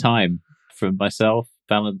next time, from myself,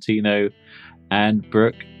 Valentino, and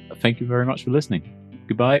Brooke, thank you very much for listening.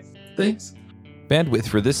 Goodbye. Thanks. Bandwidth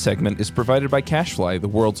for this segment is provided by CacheFly, the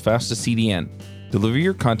world's fastest CDN. Deliver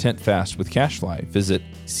your content fast with CacheFly. Visit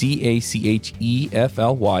CacheFly.com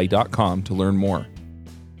to learn more.